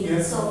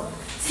skin. So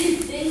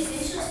they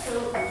should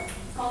feel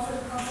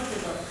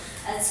comfortable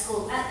at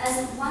school.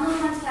 As one of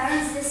my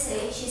parents,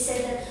 she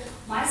said that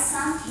my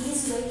son,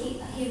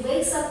 he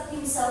wakes up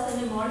himself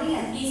in the morning,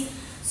 and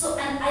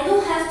and I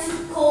don't have to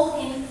call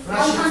him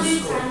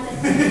 100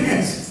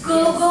 times. Go,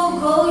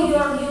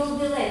 you'll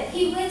be late.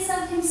 He wakes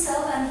up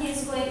himself, and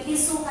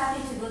he's so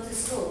happy to go to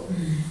school.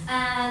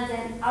 And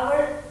then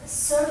our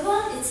third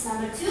one, it's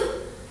number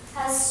 2.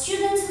 As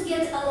students who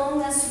get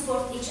along and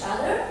support each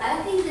other.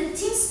 I think the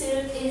team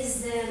spirit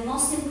is the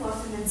most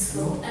important in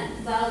school, and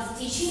about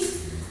teaching,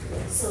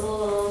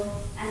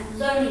 and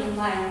learning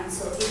environment.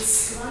 So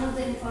it's one of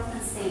the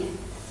important things.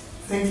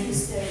 Thank you. Team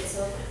spirit.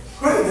 So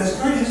Great, that's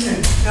great, isn't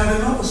it? Now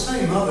they're not the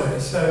same, are they?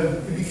 So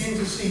you begin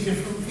to see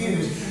different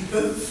views,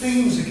 but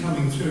themes are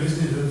coming through,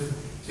 isn't it? Of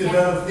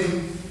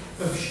developing,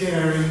 of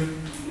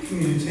sharing,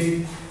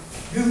 community.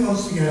 Who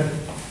wants to go?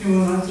 You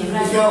want to go?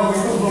 We've got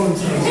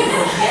volunteers.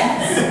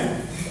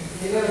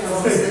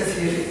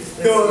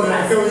 Go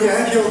on, go,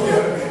 yeah, you'll go.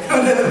 Go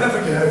on, let them have a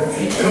go.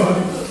 Go on.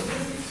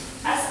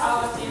 As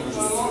our team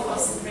were more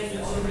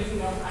concentrated on reading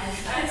of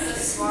Einstein,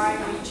 that's why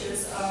we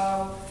choose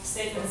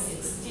statement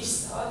 6,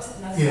 teach thought,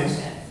 not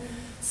content.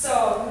 So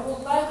we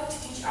would like to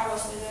teach our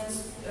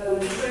students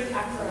different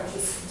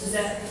approaches to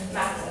that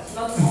method,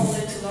 not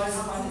only to learn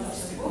the content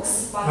of the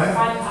books, but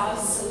find out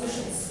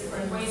solutions,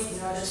 different ways in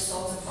order to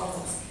solve the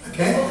problems.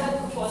 Okay. It will help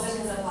propose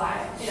it in a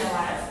life,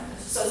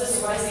 so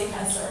this way they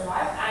can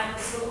survive, and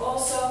it will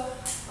also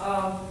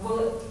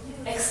will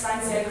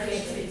expand their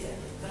creativity.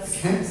 That's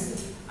okay.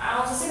 And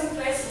on the second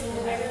place, we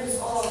will agree with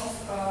all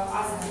of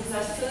other things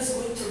that feels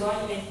good to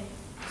learn in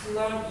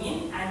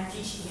and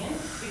teach in,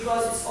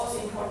 because it's also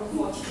important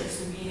for teachers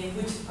to be in a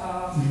good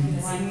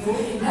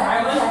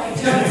environment.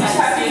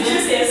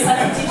 Teachers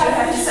have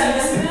to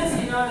students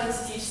in order to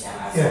teach them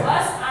as well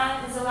as. And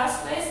in the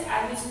last place,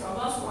 admit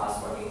problems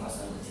whilst working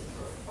possibility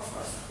proof. Of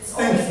course, it's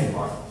always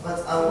important. But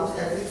I would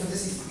agree to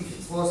this if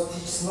it was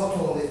teach not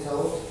only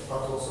thought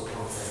but also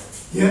content.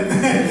 Yeah.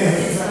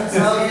 So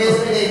you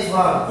eliminate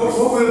one.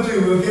 What we'll do,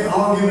 we'll get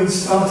arguments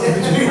started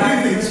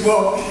between these.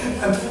 Well, I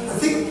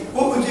think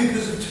what we'll do,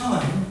 because of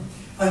time,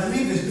 I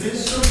believe this, but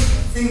it's sort of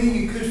thing that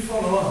you could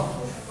follow up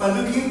by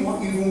looking at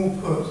what you've all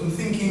put and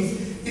thinking,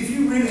 if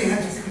you really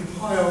had to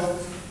compile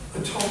a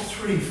top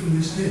 3 from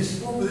this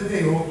list, what would it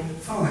be, or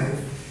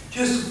 5?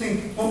 Just to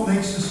think what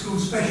makes the school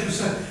special.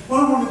 So what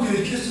I want to do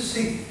is just to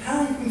see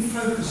how you can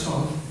focus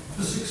on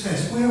for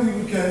success, where we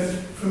would go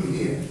from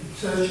here.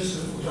 So it's just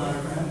a little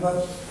diagram.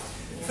 But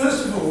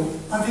first of all,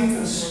 I think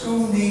a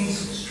school needs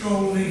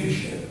strong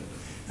leadership.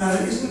 Now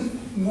there isn't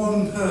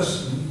one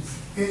person,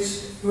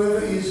 it's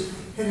whoever is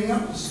heading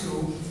up the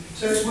school.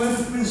 So it's where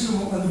the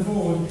principal and the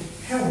board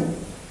help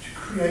to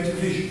create a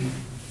vision.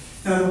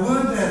 Now the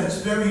word there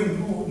that's very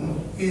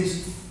important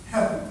is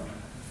help.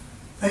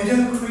 They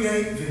don't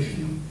create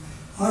vision.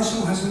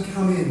 ISIL hasn't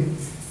come in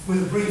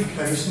with a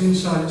briefcase and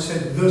inside it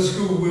said, the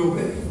school will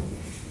be.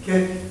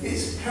 Okay?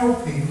 It's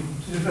helping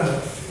to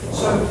develop.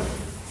 So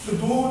the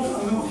board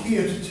are not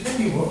here to tell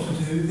you what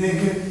to do, they're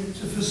here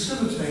to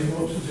facilitate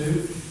what to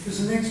do,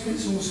 because the next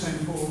bit's also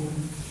important.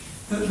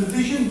 That the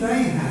vision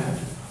they have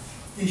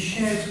is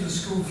shared to the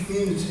school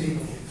community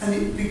and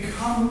it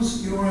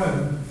becomes your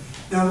own.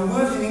 Now the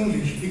word in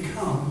English,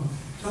 become,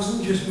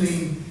 doesn't just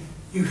mean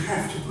you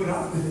have to put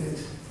up with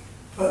it,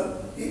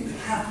 but it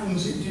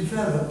happens, it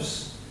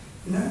develops.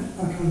 You know,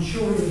 like I'm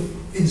sure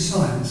in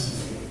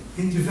science,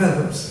 it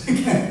develops.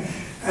 Okay.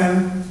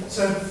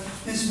 So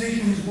this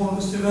vision is one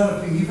that's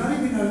developing. You've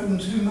only been open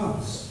 2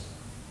 months.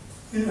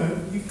 You know,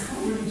 you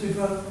can't really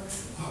develop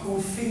a whole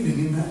feeling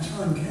in that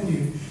time, can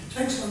you? It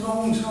takes a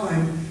long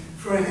time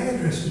for a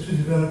hairdresser to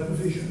develop a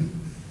vision.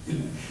 You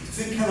know, to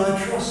think, can I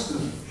trust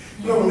them?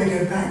 Do I want to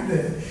go back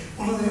there?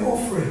 What are they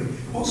offering?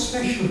 What's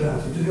special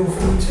about it? Do they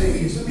offer the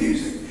tea? Is the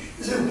music?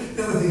 Is there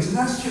the other things? And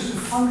that's just a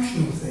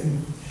functional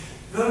thing.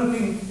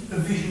 Developing a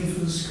vision for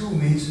the school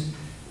means,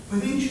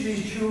 with each of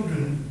these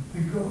children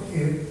we've got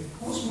here,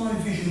 what's my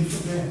vision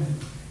for them?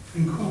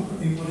 And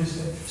corporately, what is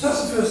it? So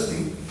that's the first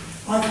thing,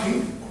 I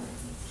think.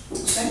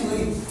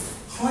 Secondly,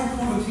 high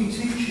quality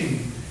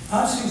teaching.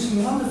 I've seen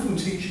some wonderful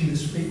teaching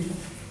this week.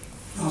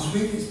 Last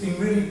week, it's been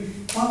really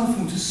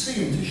wonderful to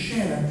see and to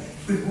share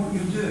with what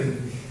you're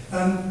doing.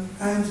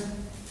 And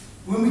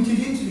when we did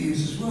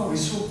interviews as well, we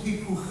saw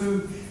people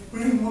who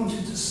really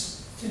wanted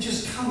to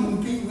just come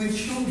and be with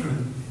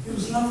children. It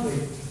was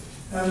lovely.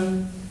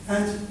 And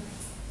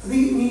I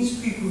think it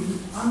needs people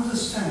who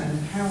understand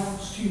how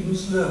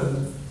students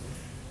learn.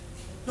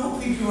 Not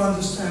people who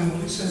understand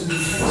what it says in the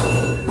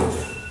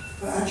textbook,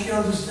 but actually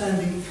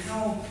understanding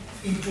how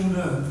people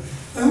learn.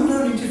 They all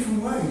learn in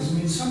different ways. I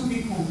mean, some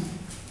people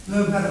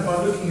learn better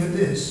by looking at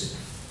this.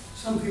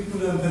 Some people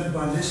learn better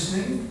by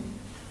listening.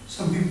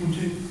 Some people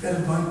do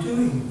better by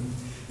doing.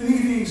 Let me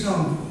give you an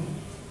example.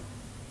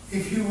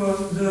 If you were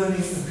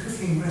learning a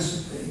cooking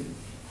recipe,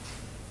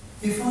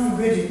 if I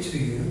read it to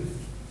you,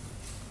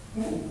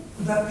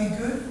 would that be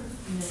good?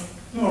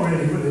 No. Not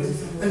really, would it?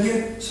 And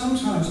yet,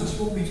 sometimes that's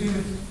what we do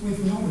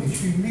with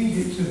knowledge. We read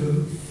it to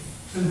them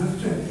and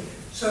have to do it.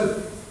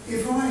 So,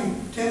 if I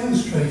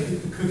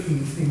demonstrated the cooking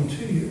thing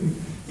to you,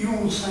 you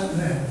all sat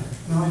there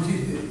and I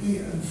did it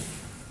here,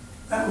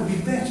 that would be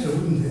better,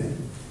 wouldn't it?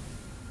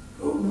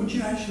 But would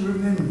you actually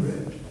remember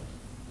it?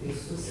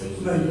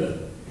 Maybe.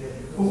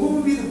 Well, what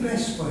would be the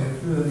best way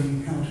of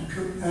learning how to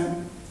cook that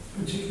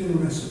particular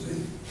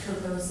recipe?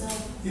 Cook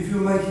yourself. If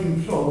you're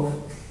making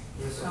plov,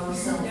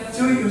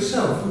 do it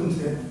yourself,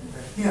 wouldn't it?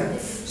 Yeah.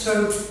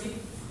 So, the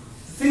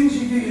things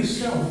you do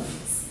yourself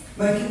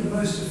make it the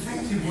most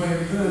effective way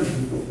of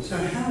learning. So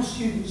how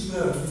students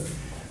learn,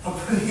 I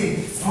put here,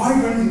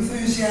 vibrant,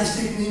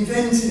 enthusiastic and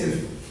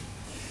inventive.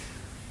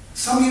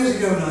 Some years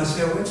ago when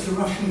I went to the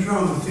Russian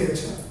Drama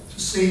Theatre to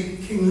see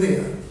King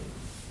Lear.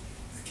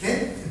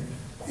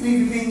 Any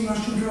of you been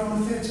Russian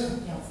drama theatre?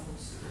 Yeah, of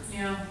course.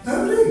 Yeah.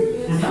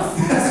 Nobody?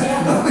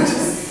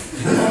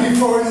 Only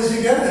foreigners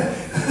together.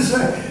 So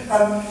I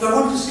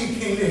wanted to see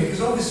King Lear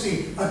because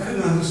obviously I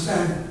couldn't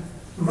understand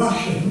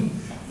Russian.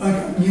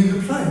 I knew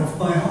the play off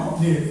by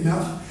heart nearly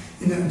enough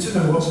to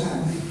know what's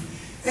happening.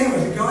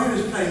 Anyway, the guy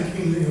who was playing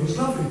King Lear was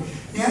lovely.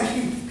 He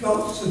actually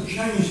got sort of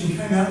changed and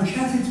came out and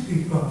chatted to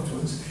people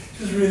afterwards. It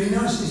was really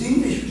nice. His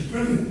English was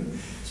brilliant.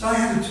 So I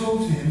had to talk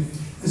to him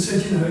and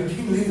said, you know,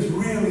 King Lear is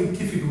really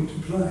difficult to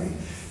play.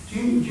 Do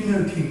you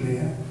know King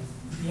Lear?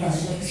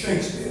 Yes,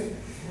 Shakespeare.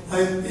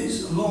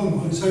 It's a long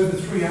one, it's over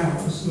 3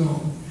 hours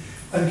long.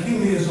 And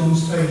King Lear's on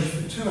stage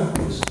for 2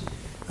 hours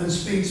and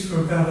speaks for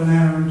about an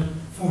hour and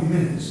 40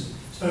 minutes,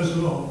 so it's a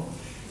lot.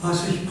 I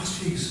said, you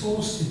must be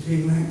exhausted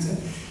being an actor.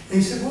 And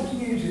he said, what do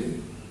you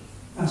do?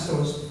 I said, I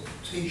was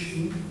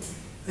teaching.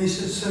 And he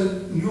said, so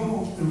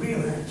you're the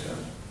real actor.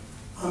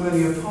 I'm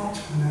only a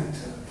part-time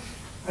actor.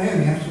 I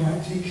only have to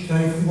act each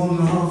day for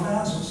 1.5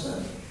 hours or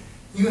so.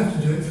 You have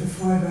to do it for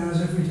 5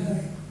 hours every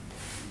day.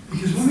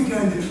 Because when we go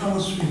into the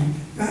classroom,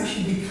 you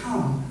actually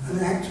become an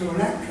actor or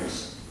an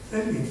actress,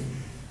 don't you?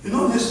 You're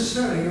not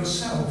necessarily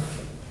yourself.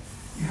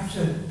 You have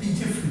to be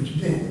different a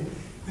bit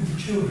with the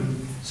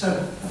children. So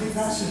I think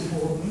that's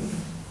important.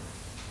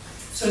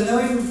 So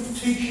knowing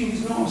teaching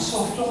is not a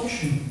soft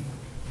option.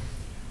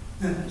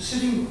 Now,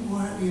 sitting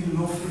quietly in an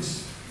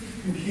office with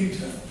a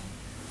computer,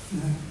 you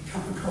know, a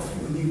cup of coffee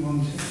when you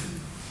want it,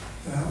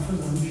 go out for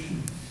lunch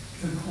and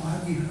go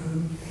quietly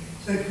home.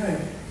 It's okay.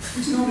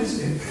 It's not, is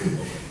it?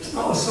 It's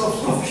not a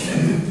soft option.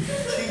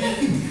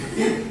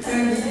 You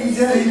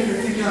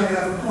don't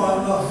have a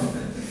quiet life.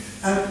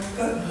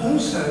 But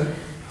also,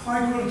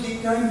 high quality,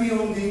 going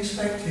beyond the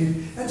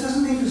expected. That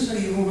doesn't mean to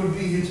say you all got to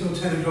be here till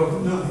 10 o'clock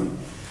at night.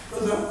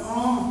 But there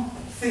are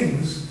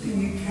things that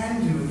you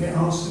can do and get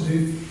asked to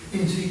do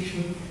in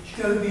teaching which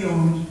go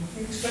beyond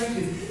the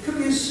expected. It could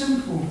be as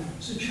simple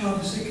as a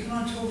child to say, can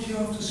I talk to you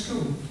after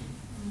school?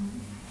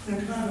 You know,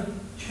 can I have a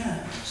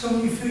chat?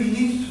 Someone you feel you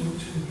need to talk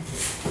to.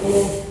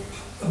 Or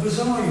a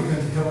bazaar you're going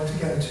to help to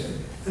go to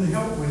and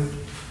help with.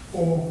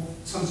 Or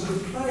some sort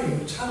of play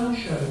or talent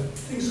show,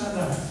 things like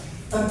that.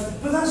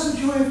 But that's the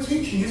joy of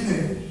teaching, isn't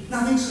it?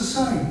 Nothing's the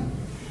same.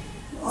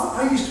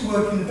 I used to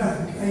work in the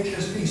bank,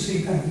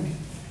 HSBC Bank,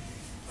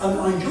 and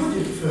I enjoyed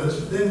it at first,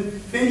 but then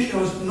eventually I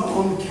was not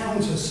on the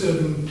counter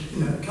serving,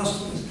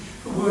 customers,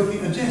 but working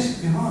at a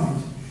desk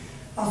behind.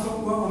 I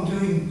thought, well, I'm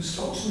doing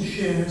stocks and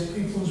shares,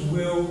 people's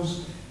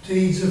wills,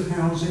 deeds of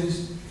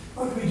houses.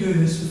 I could be doing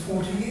this for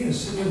 40 years,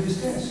 sitting at this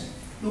desk,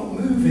 not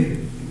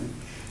moving.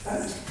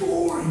 That's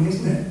boring,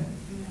 isn't it?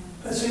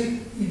 But see,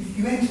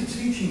 you enter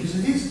teaching because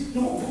it is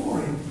not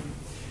boring.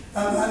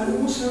 And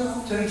also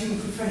updating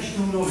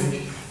professional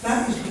knowledge.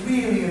 That is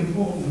really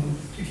important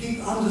to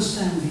keep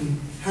understanding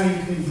how you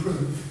can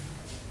improve.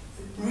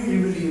 Really,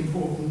 really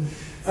important.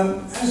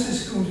 As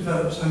this school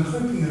develops, I'm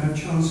hoping I have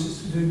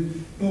chances to do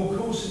more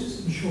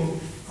courses. I'm sure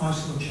I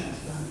will chat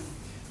to that.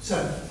 So,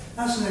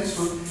 that's the next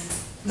one.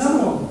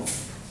 Another one.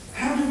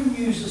 How do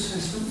we use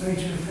assessment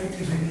data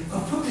effectively?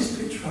 I've put this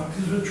picture up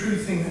because it's a true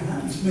thing that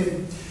happened to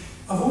me.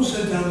 I've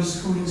also done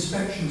school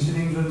inspections in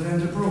England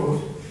and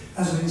abroad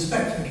as an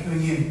inspector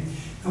coming in.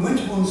 I went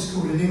to one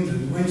school in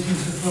England, went into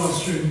a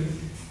classroom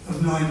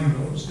of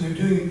 9-year-olds. They were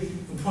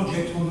doing a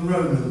project on the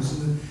Romans,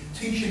 and the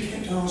teacher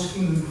kept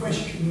asking them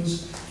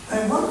questions.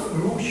 And wonderful,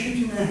 they were all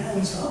shooting their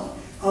hands up,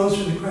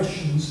 answering the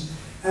questions,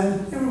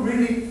 and they were a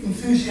really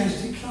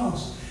enthusiastic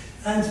class.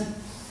 And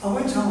I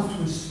went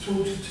afterwards to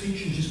talk to the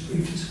teacher just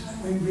briefly, so that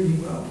went really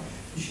well.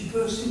 And she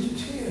burst into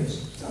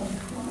tears, started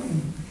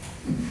crying.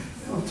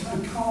 I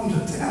calmed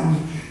her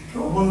down,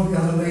 got one of the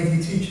other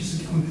lady teachers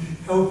to come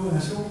help her. I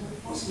said, well,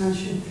 what's the matter?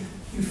 She said,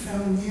 you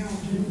found me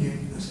out, didn't you?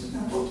 I said,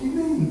 now what do you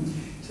mean?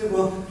 She said,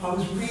 well, I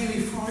was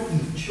really frightened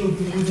that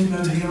children wouldn't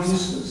know the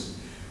answers.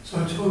 So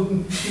I told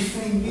them if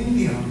they knew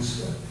the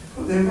answer,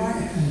 put their right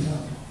hand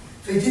up.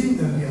 If they didn't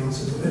know the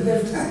answer, put their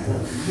left hand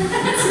up.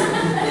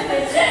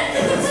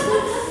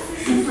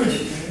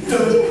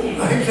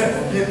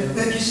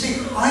 Then you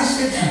see, I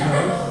said to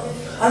her,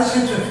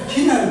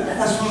 do you know,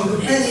 that's one of the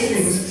best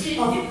things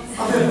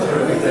I've ever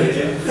heard.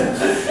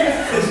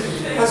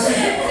 I said,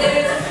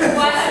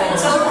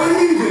 so what do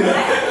you do?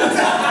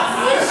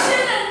 You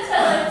shouldn't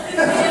tell it to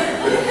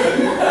me.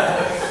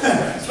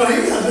 So he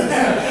doesn't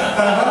know.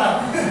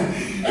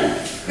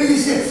 But you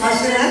see, I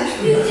said,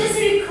 actually, You're just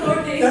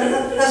recording.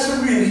 that's a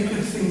really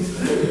good thing to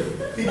do.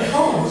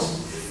 Because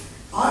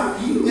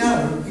you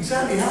know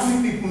exactly how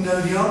many people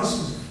know the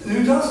answers and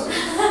who doesn't.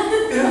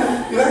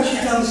 You've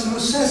actually done some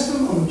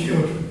assessment on the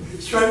children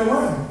straight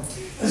away.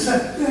 And so,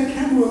 it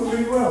can work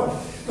really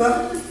well.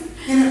 But,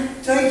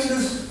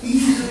 data's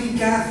easily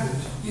gathered.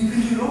 You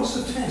can do lots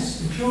of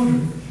tests with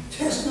children.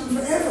 Test them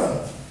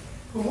forever.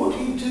 But what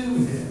do you do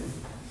with it?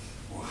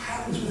 What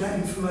happens with that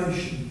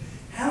information?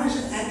 How is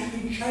it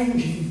actually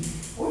changing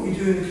what you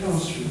do in the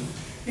classroom?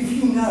 If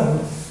you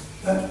know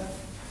that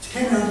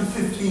 10 out of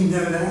 15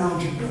 know their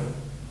algebra,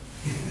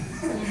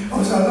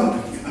 obviously I'm not,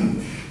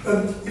 but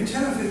if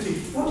 10 out of 15,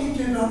 what do you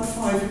do about the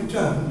 5 who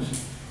don't?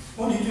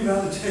 What do you do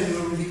about the 10 who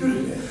are really good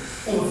at it?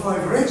 Or the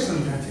 5 who are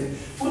excellent at it?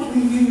 What do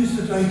we use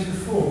the data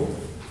for?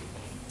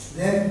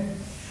 Then,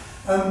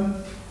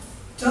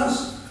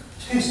 does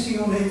testing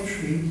on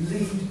entry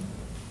lead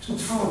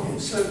to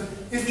targets? So,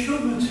 if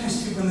children are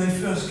tested when they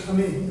first come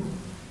in,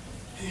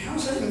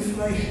 how's that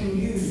information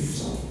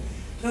used?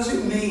 Does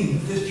it mean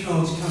that this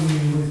child's coming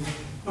in with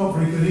not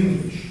very good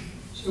English?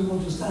 So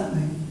what does that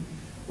mean?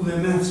 Well,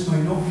 their maths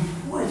may not be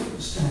quite at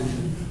the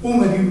standard, or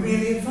maybe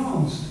really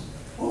advanced.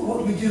 What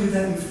do we do with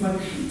that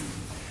information?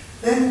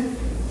 Then,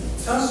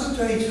 does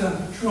the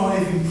data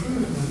drive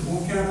improvement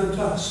or gather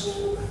dust?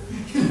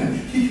 You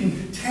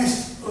can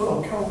test,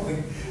 can't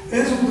we?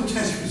 There's all the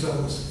test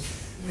results.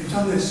 They've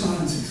done their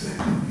science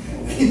exam,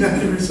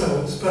 the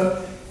results,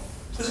 but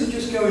does it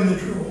just go in the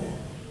drawer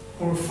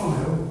or a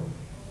file,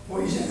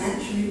 or is it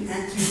actually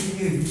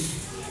actively used?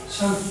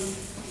 So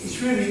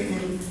it's really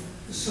in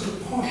the sort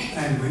of posh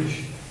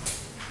language.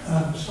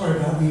 Sorry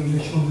about the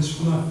English on this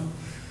one.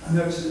 I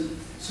know it's a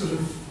sort of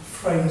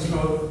phrase,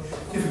 rather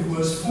difficult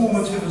words,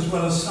 formative as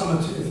well as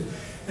summative.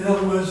 In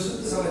other words,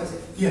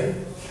 Summative. Yeah.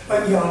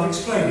 I'll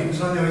explain it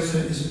because I know it's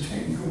a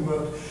technical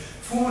word.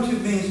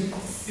 Formative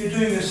means you're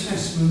doing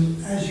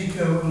assessment as you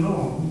go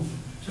along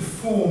to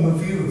form a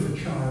view of a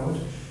child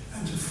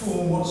and to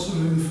form what sort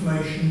of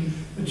information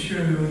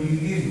material you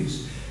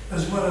use,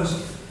 as well as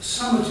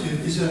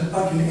summative is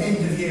like an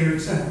end-of-year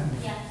exam.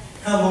 Yeah.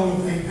 How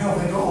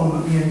they got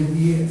on at the end of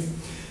the year.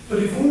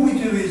 But if all we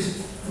do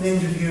is an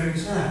end-of-year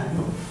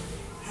exam,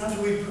 how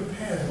do we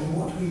prepare them?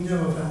 What do we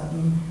know about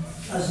them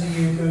as the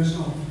year goes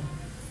on?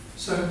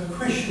 So the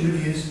question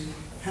really is,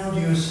 how do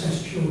you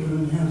assess children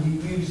and how do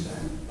you use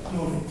that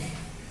knowledge?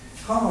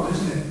 Hard,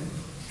 isn't it?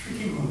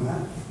 Tricky one,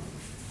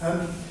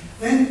 that.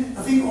 Then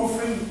I think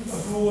offering a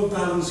broad,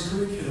 balanced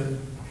curriculum.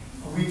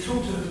 We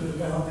talked a little bit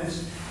about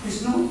this.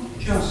 It's not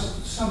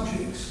just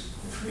subjects,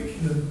 the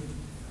curriculum,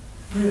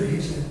 really,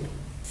 is it?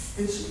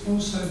 It's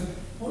also,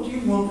 what do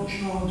you want a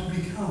child to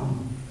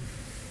become?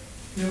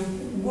 You know,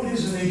 what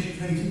is an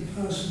educated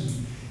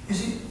person?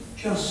 Is it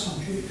just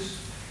subjects?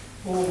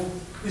 Or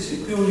is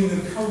it building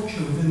a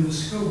culture within the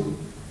school?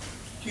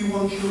 Do you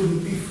want children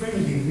to be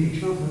friendly with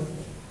each other?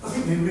 I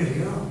think they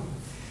really are.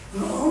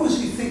 And I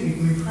honestly think you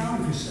can be proud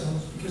of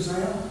yourselves because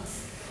they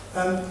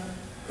are.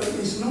 But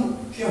it's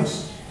not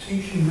just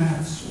teaching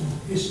maths or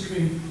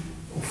history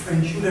or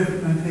French, whatever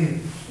it may be.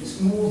 It's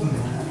more than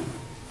that,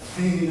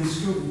 being in a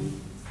school.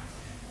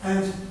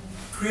 And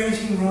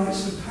creating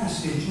rites of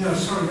passage. No,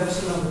 sorry,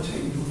 that's another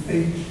technical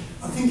thing.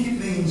 I think it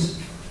means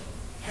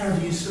how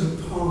do you sort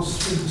of pass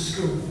through the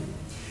school.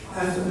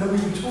 And we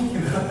were talking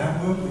about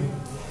that, weren't we?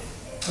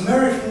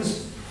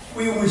 Americans,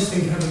 we always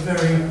think have a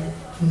very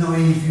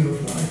naive view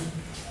of life.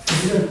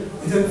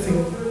 We don't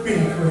think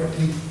really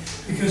correctly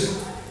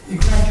because you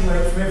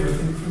graduate from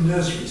everything, from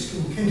nursery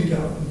school,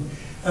 kindergarten.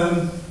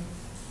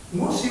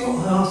 What's the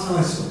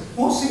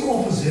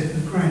opposite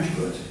of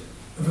graduate?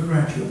 Of a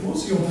graduate?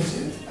 What's the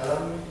opposite?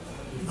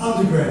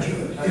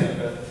 Undergraduate.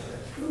 Yeah.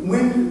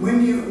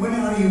 When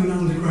are you an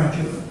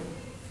undergraduate?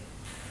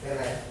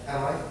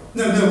 Am I?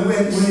 No.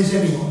 When is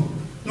anyone?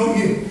 Not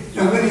you.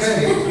 No. When is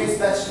anyone? It's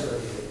bachelor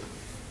degree.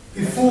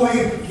 Before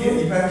you get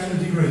your bachelor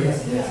degree.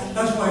 Yes.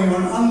 That's why you're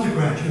an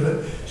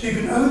undergraduate. So you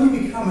can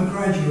only become a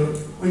graduate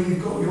when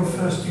you've got your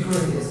first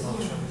degree. Yes.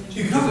 So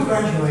you can't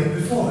graduate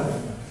before that.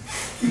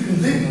 You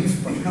can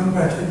leave, but you can't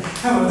graduate.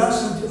 However,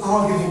 that's an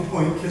arguable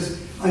point because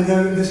I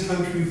know in this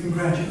country you can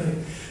graduate.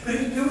 But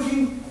it's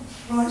building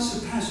rites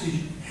of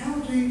passage. How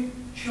do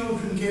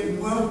children get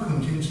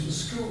welcomed into the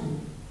school?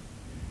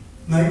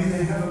 Maybe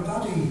they have a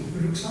buddy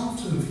who looks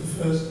after them for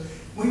the first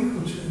week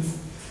or two.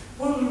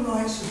 What are the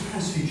rites of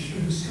passage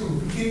through the school?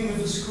 Beginning of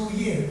the school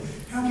year.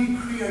 How do you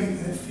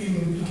create that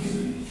feeling of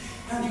beginning?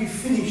 How do you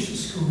finish the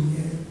school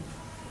year?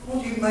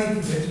 What do you make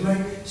of it to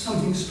make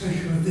something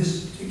special of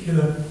this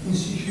particular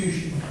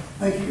institution?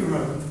 Make it your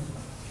own.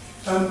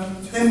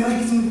 Then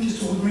making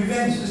just ordinary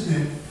events,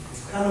 isn't it?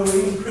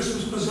 Halloween,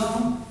 Christmas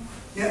bazaar,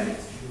 yeah,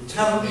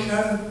 talent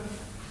show,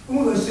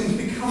 all those things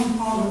become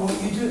part of what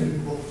you do.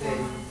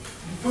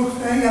 Book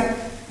fair,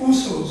 yeah, all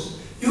sorts.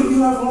 You'll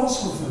have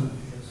lots of them,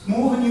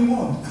 more than you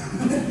want.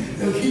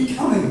 They'll keep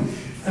coming.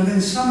 And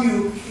then some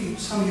you'll keep,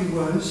 some you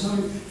won't, some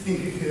you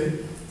think are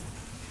good.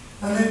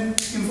 And then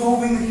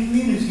involving the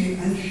community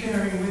and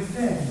sharing with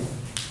them.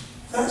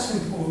 That's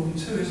important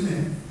too, isn't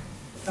it?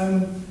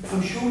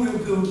 I'm sure we'll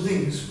build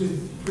links with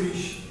the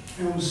British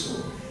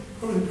Council,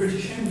 probably the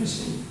British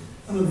Embassy,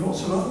 and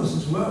lots of others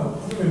as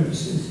well, other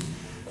embassies,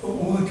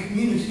 or the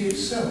community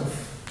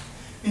itself.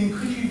 I mean,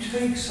 could you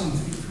take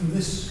something from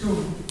this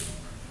school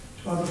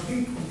to other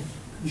people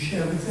and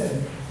share with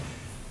them?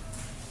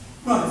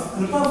 Right,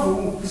 and above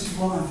all, this is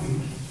what I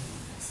think,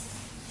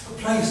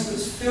 a place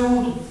that's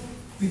filled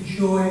with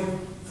joy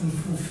and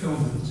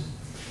fulfillment.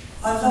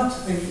 I'd love to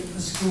think that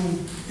the school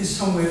is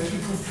somewhere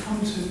people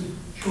come to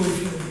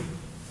joyfully.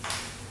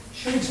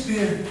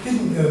 Shakespeare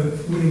didn't go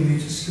willingly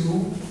to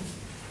school.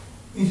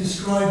 He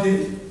described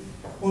it,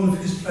 one of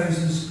his plays,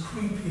 as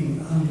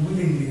creeping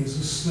unwillingly as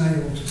a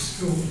snail to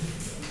school.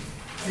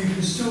 You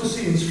can still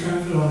see in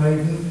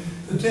Stratford-on-Avon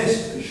the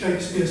desk that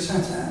Shakespeare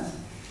sat at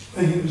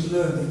when he was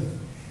learning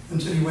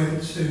until he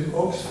went to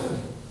Oxford.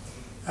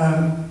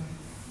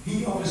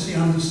 He obviously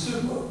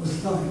understood what it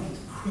was like to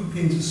creep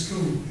into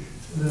school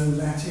to learn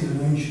Latin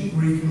and ancient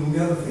Greek and all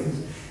the other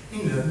things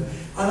he learned.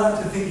 I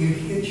like to think you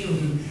hear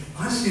children,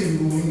 I see them in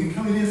the morning, you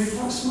come in here, they're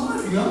quite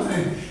smiling, aren't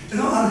they? They're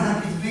not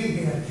unhappy to be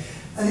here.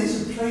 And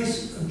it's a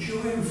place of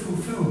joy and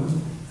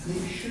fulfillment, and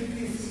it should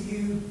be for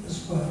you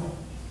as well.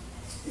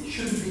 It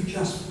shouldn't be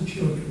just for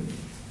children.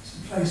 It's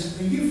a place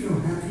where you feel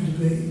happy to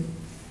be,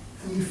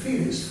 and you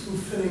feel it's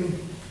fulfilling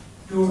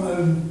your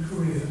own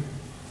career.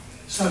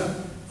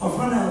 So, I've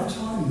run out of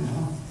time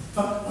now,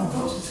 but I've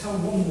got to tell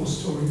one more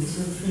story because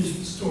I've finished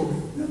the story.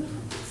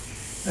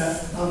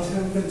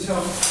 I'm going to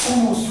tell one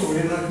more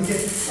story, and I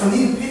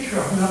need a picture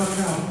of another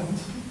PowerPoint.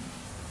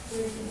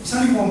 It's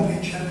only one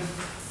picture.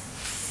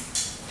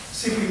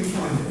 See if we can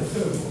find it, a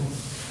third one.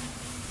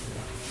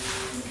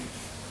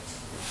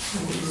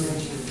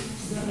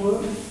 Does that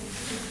work?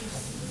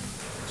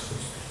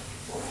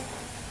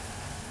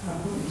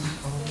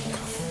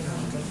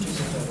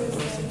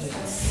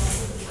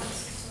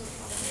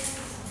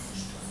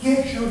 Yeah,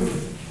 sure.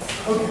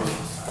 Okay.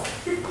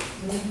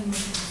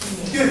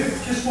 Good,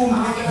 just one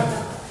picture.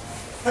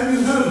 Have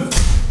you heard of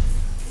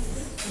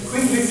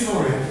Queen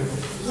Victoria?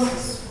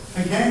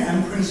 Okay,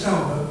 and Prince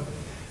Albert.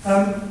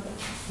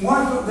 Why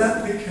I've got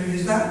that picture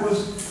is that was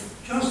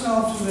just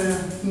after their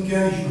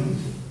engagement,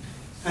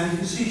 and you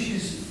can see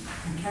she's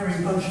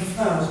carrying a bunch of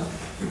flowers.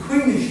 The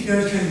Queen, if she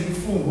goes to anything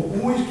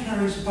formal, always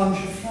carries a bunch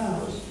of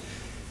flowers,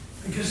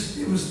 because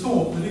it was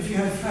thought that if you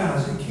had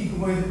flowers, it would keep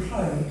away the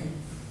plague,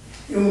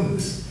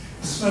 illness.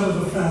 The smell of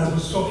the flowers will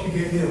stop you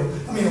getting ill.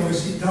 I mean,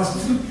 obviously it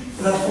doesn't,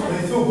 but that's what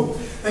they thought.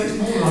 It's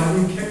more like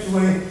we kept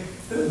away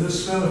the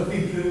smell of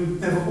people who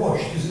never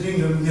washed, because in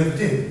England we never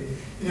did.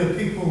 You know,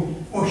 people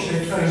wash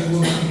their clothes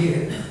once a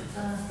year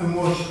and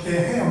wash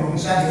their hair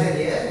once a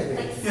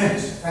year.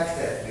 Yes. Back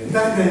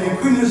then,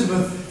 Queen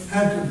Elizabeth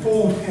had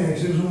bald hair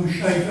because it was all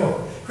shaved off.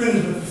 Queen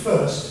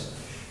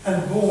Elizabeth I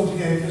had bald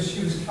hair because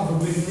she was covered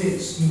with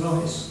nits and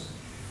lice,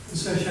 and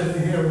so she had her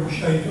hair all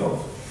shaved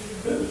off.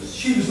 But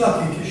she was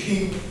lucky because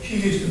she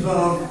used to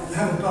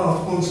have a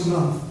bath once a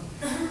month.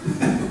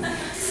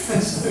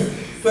 So,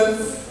 but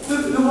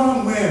the one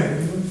I'm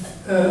wearing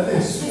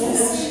is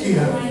what's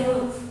here.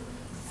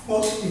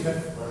 What's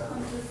here?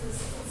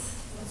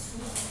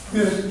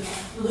 Good.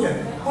 Yeah.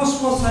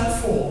 What's that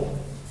for?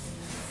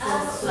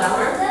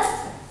 Flower?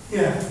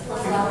 Yeah.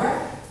 Flower?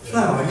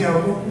 Flower, yeah.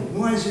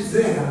 Why is it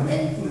there? I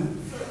mean,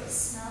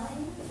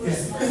 Smelling? yeah.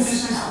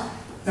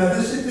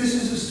 This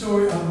is a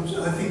story, I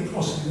think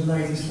possibly the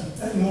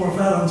latest, more a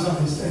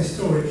Valentine's Day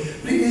story,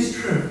 but it is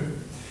true.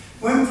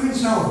 When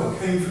Prince Albert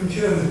came from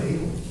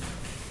Germany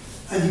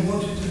and he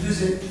wanted to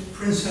visit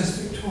Princess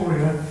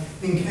Victoria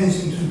in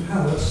Kensington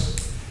Palace,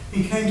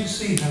 he came to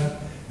see her,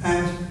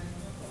 and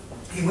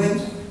he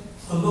went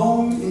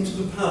along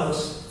into the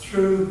palace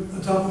through a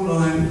double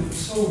line of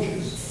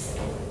soldiers.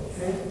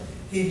 Okay?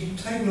 He'd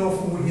taken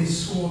off all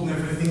his sword and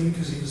everything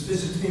because he was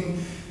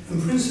visiting,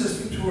 and Princess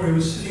Victoria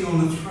was sitting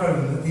on a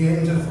throne at the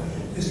end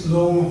of this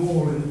long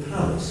hall in the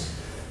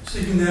palace,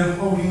 sitting there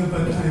holding a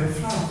bouquet of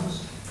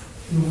flowers.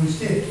 He always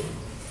did.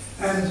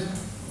 And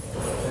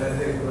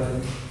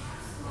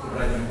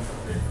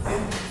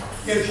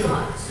yeah,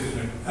 sure. Excuse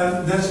me.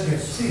 That's good.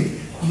 See,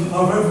 I've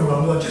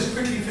overrun, but I'll just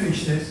quickly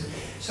finish this.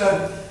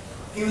 So,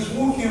 he was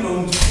walking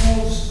along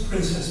towards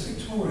Princess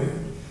Victoria,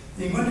 and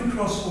he went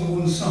across on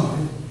one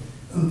side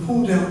and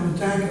pulled out the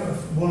dagger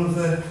from one of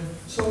their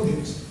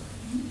soldiers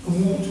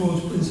and walked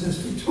towards Princess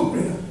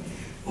Victoria.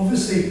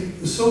 Obviously,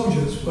 the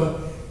soldiers were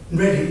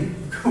ready,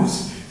 of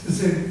course, to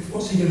say,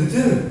 what's he going to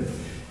do?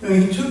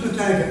 And he took the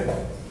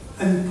dagger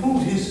and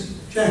pulled his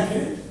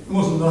jacket. It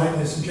wasn't like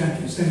this, a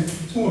jacket,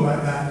 it's more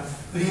like that.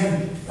 But he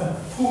had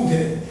pulled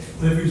it,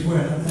 whatever he was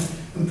wearing like that,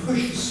 and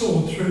pushed the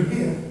sword through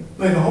here,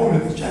 made a hole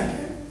in his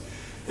jacket.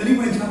 Then he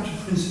went up to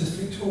Princess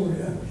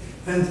Victoria,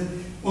 and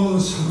one of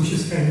the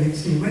soldiers came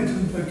next to him, went to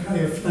the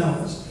bouquet of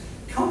flowers,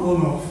 cut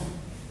one off,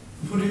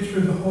 and put it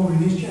through the hole in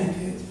his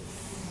jacket.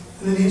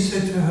 And then he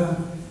said to her,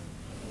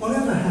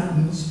 whatever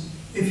happens,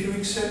 if you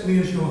accept me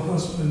as your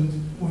husband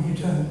or you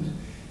don't,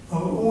 I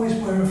will always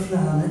wear a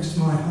flower next to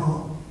my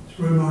heart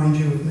to remind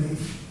you of me.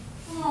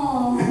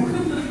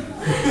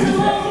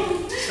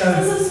 So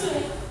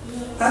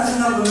that's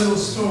another little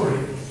story,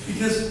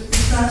 because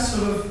it's that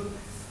sort of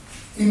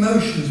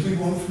emotions we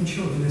want from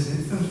children, isn't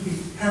it? Them to be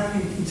happy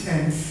and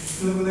content,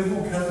 so that when they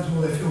walk out the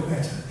door they feel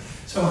better.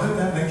 So I hope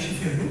that makes you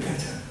feel a bit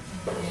better.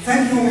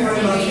 Thank you all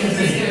very much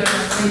indeed.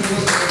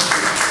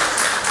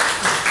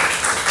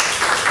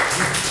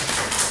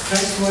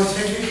 Thanks to my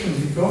technicians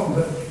you've got,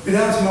 but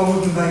without him I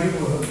wouldn't have made it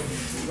work.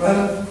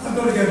 I've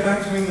got to go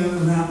back to England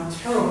in that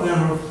terrible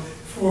hour of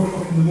 4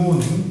 o'clock in the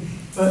morning,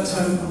 but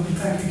I'll be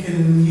back again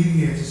in the new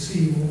year to see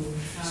you all.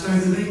 So in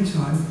the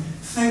meantime,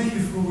 thank you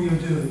for all you're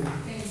doing.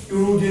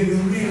 You're all doing a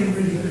really,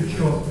 really good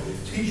job.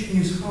 Teaching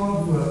is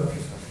hard work.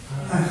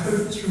 I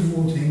hope it's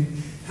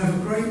rewarding. Have a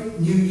great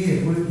new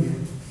year, won't you?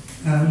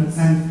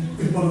 And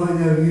with what I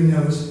know, you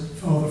know as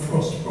Father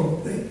Frost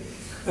probably.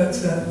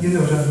 But you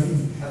know what I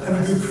mean.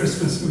 Have a good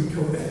Christmas, we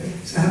call it.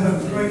 So have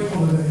a great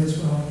holiday as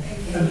well.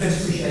 And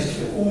best wishes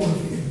to all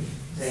of you.